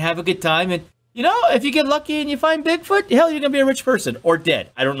together and have a good time. And, you know, if you get lucky and you find Bigfoot, hell, you're going to be a rich person or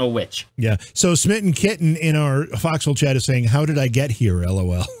dead. I don't know which. Yeah. So Smitten Kitten in our Foxhole chat is saying, how did I get here?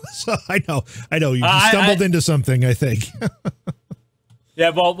 LOL. So I know. You stumbled into something, I think. Yeah,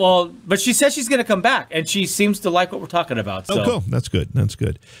 well, but she says she's going to come back, and she seems to like what we're talking about. So. Oh, cool. That's good. That's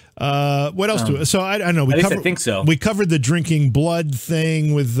good. What else do we? So I don't know. I think so. We covered the drinking blood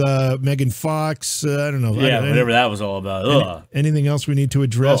thing with Megan Fox. I don't know. Yeah, whatever that was all about. Anything else we need to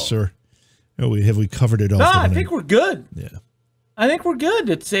address, or have we covered it all? No, I think we're good. Yeah. I think we're good.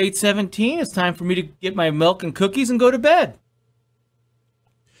 It's 8:17. It's time for me to get my milk and cookies and go to bed.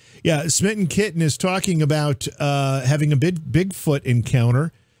 Yeah, Smitten Kitten is talking about having a Bigfoot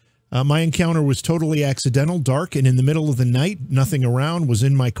encounter. My encounter was totally accidental, dark, and in the middle of the night, nothing around, was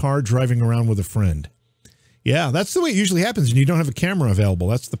in my car driving around with a friend. Yeah, that's the way it usually happens, and you don't have a camera available.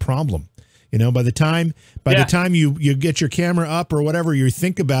 That's the problem. You know, by the time you get your camera up or whatever, you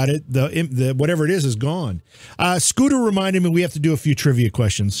think about it, the whatever it is gone. Scooter reminded me we have to do a few trivia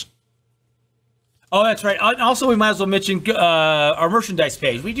questions. Oh, that's right. Also, we might as well mention our merchandise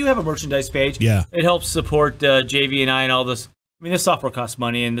page. We do have a merchandise page. Yeah. It helps support JV and I and all this. I mean, this software costs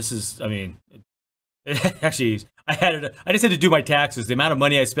money, and this is, I mean, actually, I just had to do my taxes. The amount of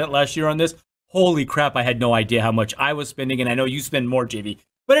money I spent last year on this, holy crap, I had no idea how much I was spending, and I know you spend more, JV.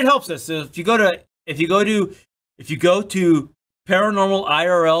 But it helps us. So if you go to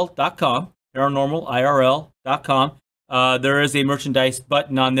paranormalirl.com, there is a merchandise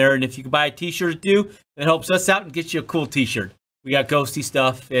button on there, and if you can buy a t-shirt too, that helps us out and gets you a cool t-shirt. We got ghosty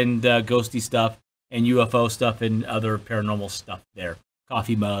stuff and UFO stuff and other paranormal stuff there.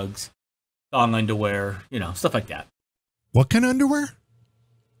 Coffee mugs, thong underwear, you know, stuff like that. What kind of underwear?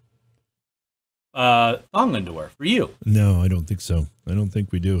 Thong underwear for you. No, I don't think so. I don't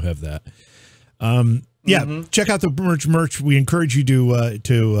think we do have that. Yeah, check out the merch. We encourage you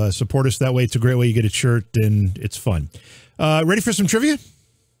to support us that way. It's a great way. You get a shirt, and it's fun. Ready for some trivia?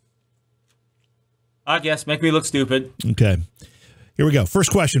 I guess. Make me look stupid. Okay. Here we go.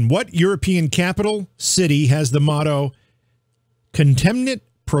 First question. What European capital city has the motto, Contemnit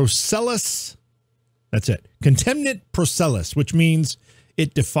Procellis? That's it. Contemnit Procellis, which means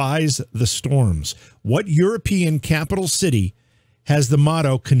it defies the storms. What European capital city has the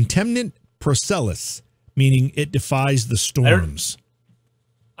motto, Contemnit Procellis, meaning it defies the storms?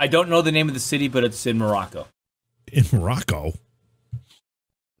 I don't know the name of the city, but it's in Morocco. In Morocco?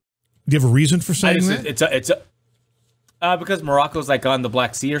 Do you have a reason for saying that? Because Morocco's like on the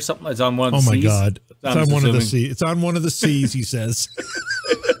Black Sea or something. It's on one of the Oh my seas. God! It's on one of the seas. It's on one of the seas. He says.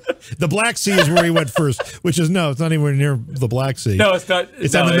 The Black Sea is where he went first, which is no, it's not anywhere near the Black Sea. No, it's not.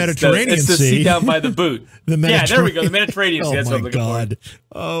 It's on the Mediterranean It's the Sea. sea down by the boot. Yeah, there we go. The Mediterranean Sea. Oh That's what I'm my looking God! for.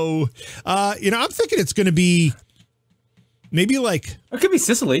 Oh, I'm thinking it's going to be maybe like It could be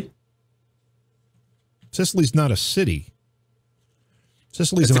Sicily. Sicily's not a city.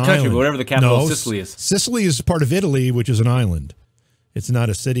 Sicily's It's an a country, island. but whatever the capital No, of Sicily is. Sicily is part of Italy, which is an island. It's not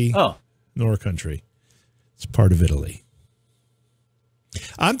a city nor a country. It's part of Italy.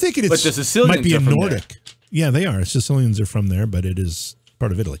 I'm thinking But the Sicilians might be are a from Nordic. there. Yeah, they are. Sicilians are from there, but it is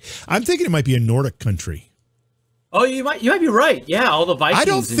part of Italy. I'm thinking it might be a Nordic country. Oh, you might be right. Yeah, all the Vikings. I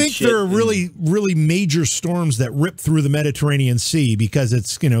don't and think shit there are really major storms that rip through the Mediterranean Sea because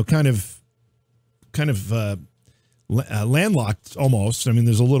it's kind of landlocked almost. I mean,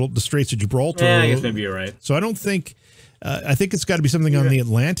 there's the Straits of Gibraltar. Yeah, I guess maybe you're right. So I don't think. I think it's got to be something on the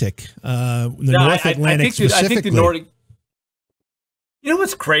Atlantic, North Atlantic specifically. I think the Nordic. You know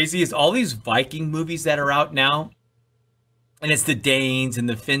what's crazy is all these Viking movies that are out now, and it's the Danes and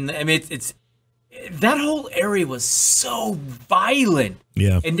the Finland. I mean, it's that whole area was so violent.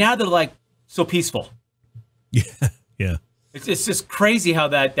 Yeah. And now they're like so peaceful. Yeah. Yeah. It's just crazy how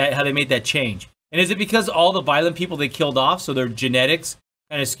how they made that change. And is it because all the violent people they killed off, so their genetics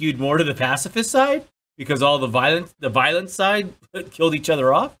kind of skewed more to the pacifist side? Because all the violent side killed each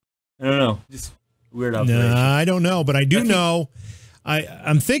other off? I don't know. Just weird observation. No, I don't know, but I do know.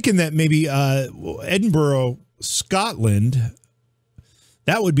 I'm thinking that maybe Edinburgh, Scotland.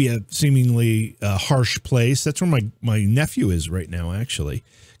 That would be a seemingly harsh place. That's where my nephew is right now, actually,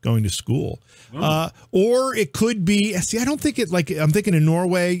 going to school. Or it could be. See, I don't think it. Like I'm thinking in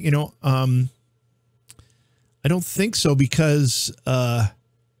Norway. I don't think so because the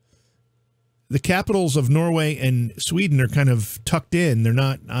capitals of Norway and Sweden are kind of tucked in. They're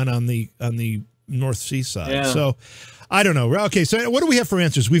not on the North Sea side. Yeah. So I don't know. Okay, so what do we have for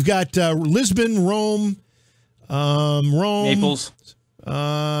answers? We've got Lisbon, Rome, Naples,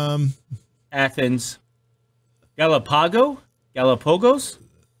 Athens, Galapagos.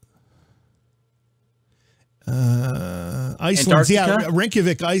 Iceland. Yeah, Antarctica?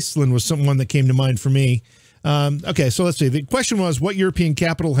 Reykjavik, Iceland was someone that came to mind for me. Okay, so let's see. The question was, what European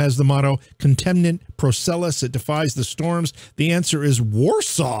capital has the motto "Contemnant Procellis"? It defies the storms. The answer is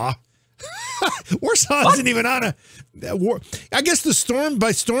Warsaw. Warsaw isn't even on a war. I guess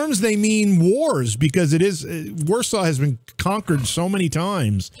by storms they mean wars because it is Warsaw has been conquered so many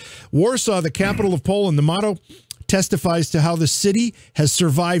times. Warsaw, the capital of Poland. The motto testifies to how the city has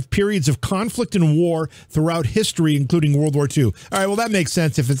survived periods of conflict and war throughout history, including World War II. All right, well, that makes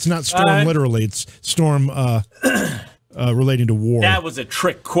sense. If it's not storm literally, it's storm relating to war. That was a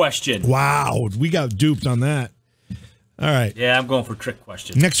trick question. Wow, we got duped on that. All right. Yeah, I'm going for trick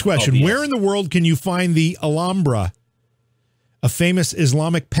question. Next question. Where in the world can you find the Alhambra, a famous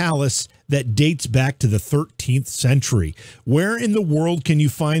Islamic palace that dates back to the 13th century? Where in the world can you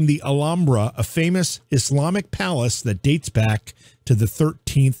find the Alhambra, a famous Islamic palace that dates back to the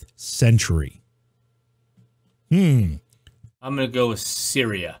 13th century? I'm going to go with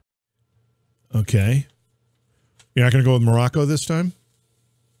Syria. Okay. You're not going to go with Morocco this time?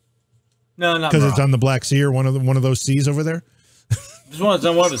 No, not because it's on the Black Sea or one of those seas over there. There's one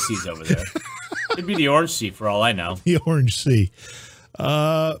on one of the seas over there. It'd be the Orange Sea for all I know. The Orange Sea.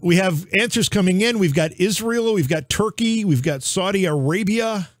 We have answers coming in. We've got Israel. We've got Turkey. We've got Saudi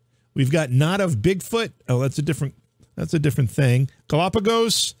Arabia. We've got not of Bigfoot. Oh, that's a different thing.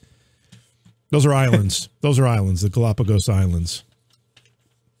 Galapagos. Those are islands. Those are islands. The Galapagos Islands.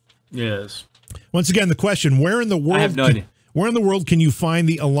 Yes. Once again, the question: where in the world? I have no idea. Where in the world can you find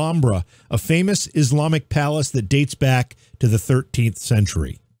the Alhambra, a famous Islamic palace that dates back to the 13th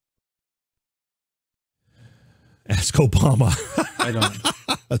century? Ask Obama. I don't.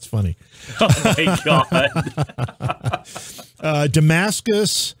 That's funny. Oh my God.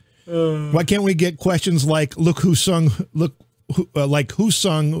 Damascus. Why can't we get questions like "Look who sung"? Look, who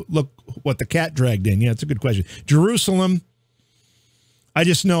sung? Look what the cat dragged in. Yeah, it's a good question. Jerusalem. I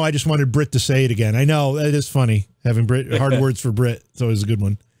just wanted Brit to say it again. I know it is funny having Brit hard words for Brit. It's always a good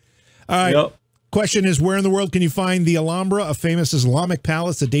one. All right. Yep. Question is, where in the world can you find the Alhambra, a famous Islamic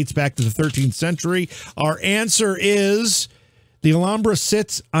palace that dates back to the 13th century? Our answer is the Alhambra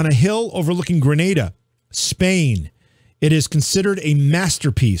sits on a hill overlooking Granada, Spain. It is considered a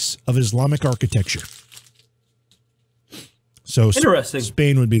masterpiece of Islamic architecture. So interesting.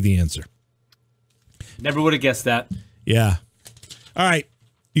 Spain would be the answer. Never would have guessed that. Yeah. All right.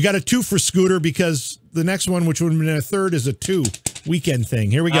 You got a 2 for Scooter because the next one, which would have been a 3rd, is a 2 weekend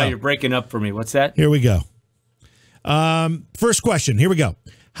thing. Here we go. You're breaking up for me. What's that? Here we go. First question. Here we go.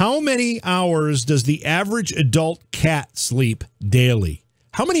 How many hours does the average adult cat sleep daily?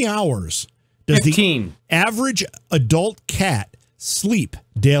 How many hours does 15. the average adult cat sleep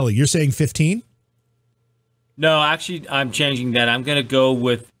daily? You're saying 15? No, actually, I'm changing that. I'm going to go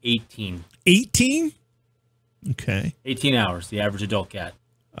with 18. 18? Okay. 18 hours, the average adult cat.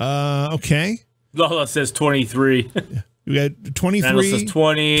 Okay. Lola says 23. We got 23. Randall says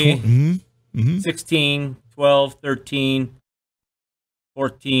 20, 16, 12, 13,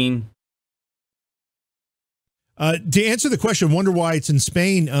 14. To answer the question, wonder why it's in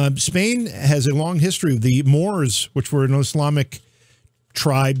Spain. Spain has a long history. The Moors, which were an Islamic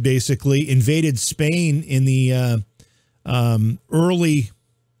tribe, basically invaded Spain in the early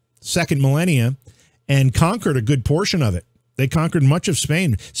second millennia and conquered a good portion of it. They conquered much of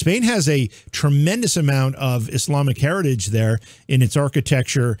Spain. Spain has a tremendous amount of Islamic heritage there in its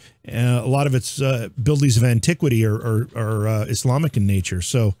architecture. A lot of its buildings of antiquity are Islamic in nature.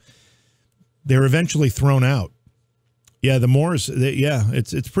 So they're eventually thrown out. Yeah, the Moors.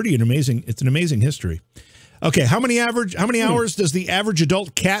 It's pretty amazing. It's an amazing history. Okay, how many hours does the average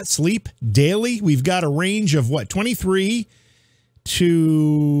adult cat sleep daily? We've got a range of what, 23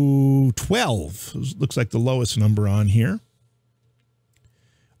 to 12. Looks like the lowest number on here.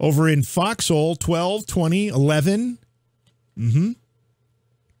 Over in Foxhole, 12, 20, 11.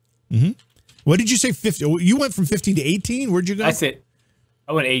 What did you say? 50? You went from 15 to 18? Where'd you go? I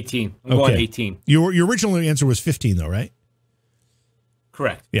went 18. I'm going 18. Your original answer was 15, though, right?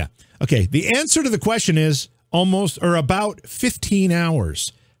 Correct. Yeah. Okay. The answer to the question is almost or about 15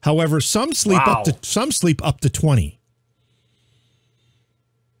 hours. However, some sleep up to 20.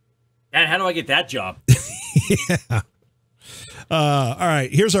 Man, how do I get that job? Yeah. All right.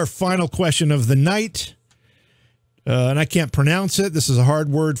 Here's our final question of the night. And I can't pronounce it. This is a hard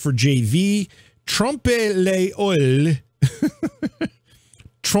word for JV. Trompe l'oeil.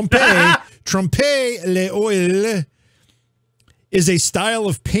 Trompe l'oeil is a style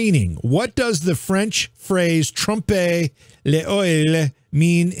of painting. What does the French phrase trompe l'oeil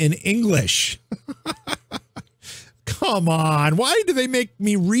mean in English? Come on. Why do they make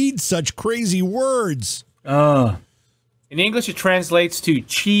me read such crazy words? In English, it translates to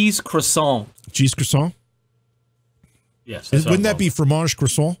cheese croissant. Cheese croissant? Yes. Wouldn't that be fromage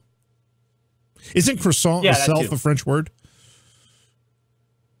croissant? Isn't croissant itself a French word?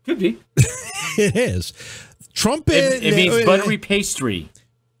 Could be. It is. It means buttery pastry.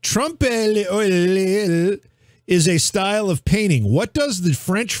 Trompe l'oeil is a style of painting. What does the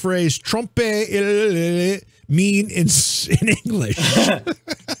French phrase trompe l'oeil mean in English?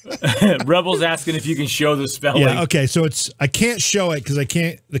 Rebel's asking if you can show the spelling. Yeah, okay, so I can't show it because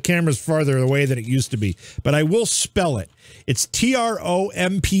the camera's farther away than it used to be, but I will spell it. It's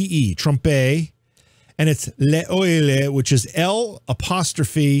Trompe, trompe, and it's l'oeil, which is L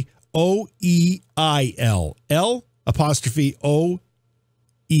apostrophe O-E-I-L. L apostrophe O-E-I-L.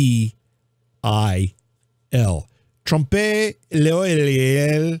 Trompe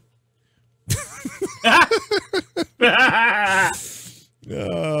l'oeil.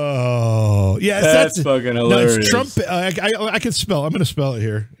 Oh, yeah, that's fucking hilarious. No, it's Trump. I can spell. I'm going to spell it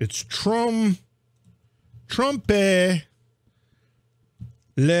here. It's trompe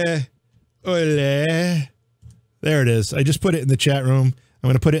le oeil. There it is. I just put it in the chat room. I'm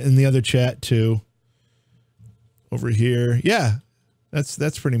going to put it in the other chat too. Over here. Yeah,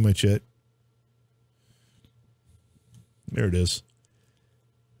 that's pretty much it. There it is.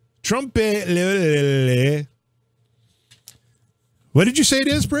 Trompe le. What did you say it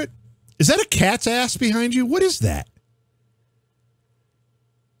is, Britt? Is that a cat's ass behind you? What is that?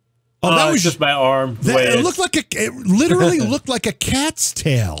 Oh, that was just my arm. It looked like it literally looked like a cat's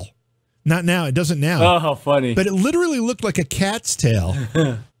tail. Not now. It doesn't now. Oh, how funny. But it literally looked like a cat's tail.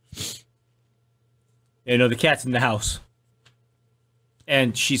 Yeah, no, the cat's in the house.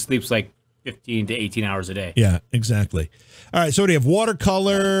 And she sleeps like 15 to 18 hours a day. Yeah, exactly. All right, so what do you have?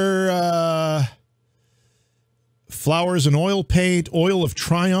 Watercolor, flowers and oil paint, oil of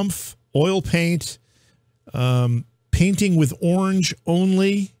triumph, oil paint, painting with orange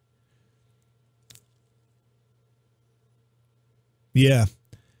only. Yeah.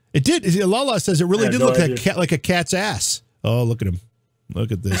 It did. Lala says it really did look like a cat's ass. Oh, look at him.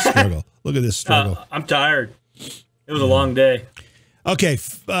 Look at this struggle. Look at this struggle. I'm tired. It was a long day. Okay.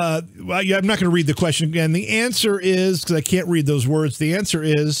 Well, yeah, I'm not going to read the question again. The answer is, because I can't read those words, the answer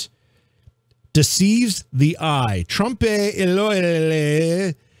is deceives the eye. Trompe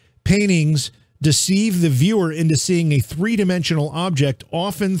l'oeil paintings deceive the viewer into seeing a three-dimensional object,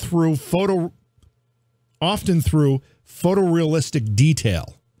 often through photorealistic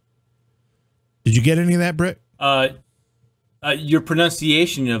detail. Did you get any of that, Britt? Your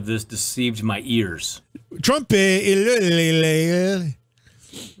pronunciation of this deceived my ears. Trumpet.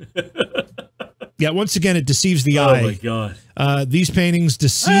 Yeah, once again, it deceives the eye. Oh my God. These paintings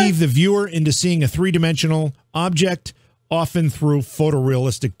deceive the viewer into seeing a three-dimensional object, often through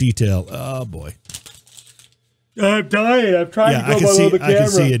photorealistic detail. Oh boy. I'm dying. I'm trying to go below the camera. I can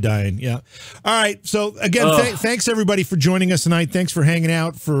see you dying. Yeah. All right. So again, thanks everybody for joining us tonight. Thanks for hanging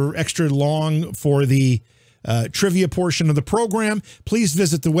out for extra long for the trivia portion of the program. Please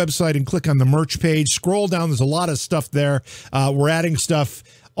visit the website and click on the merch page. Scroll down. There's a lot of stuff there. We're adding stuff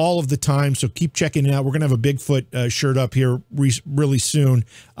all of the time, so keep checking it out. We're going to have a Bigfoot shirt up here really soon.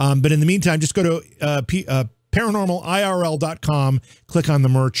 But in the meantime, just go to paranormalirl.com, click on the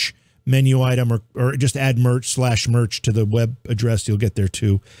merch menu item, or just add merch to the web address. You'll get there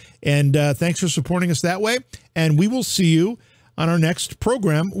too. And thanks for supporting us that way. And we will see you on our next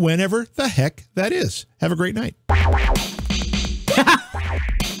program, whenever the heck that is. Have a great night.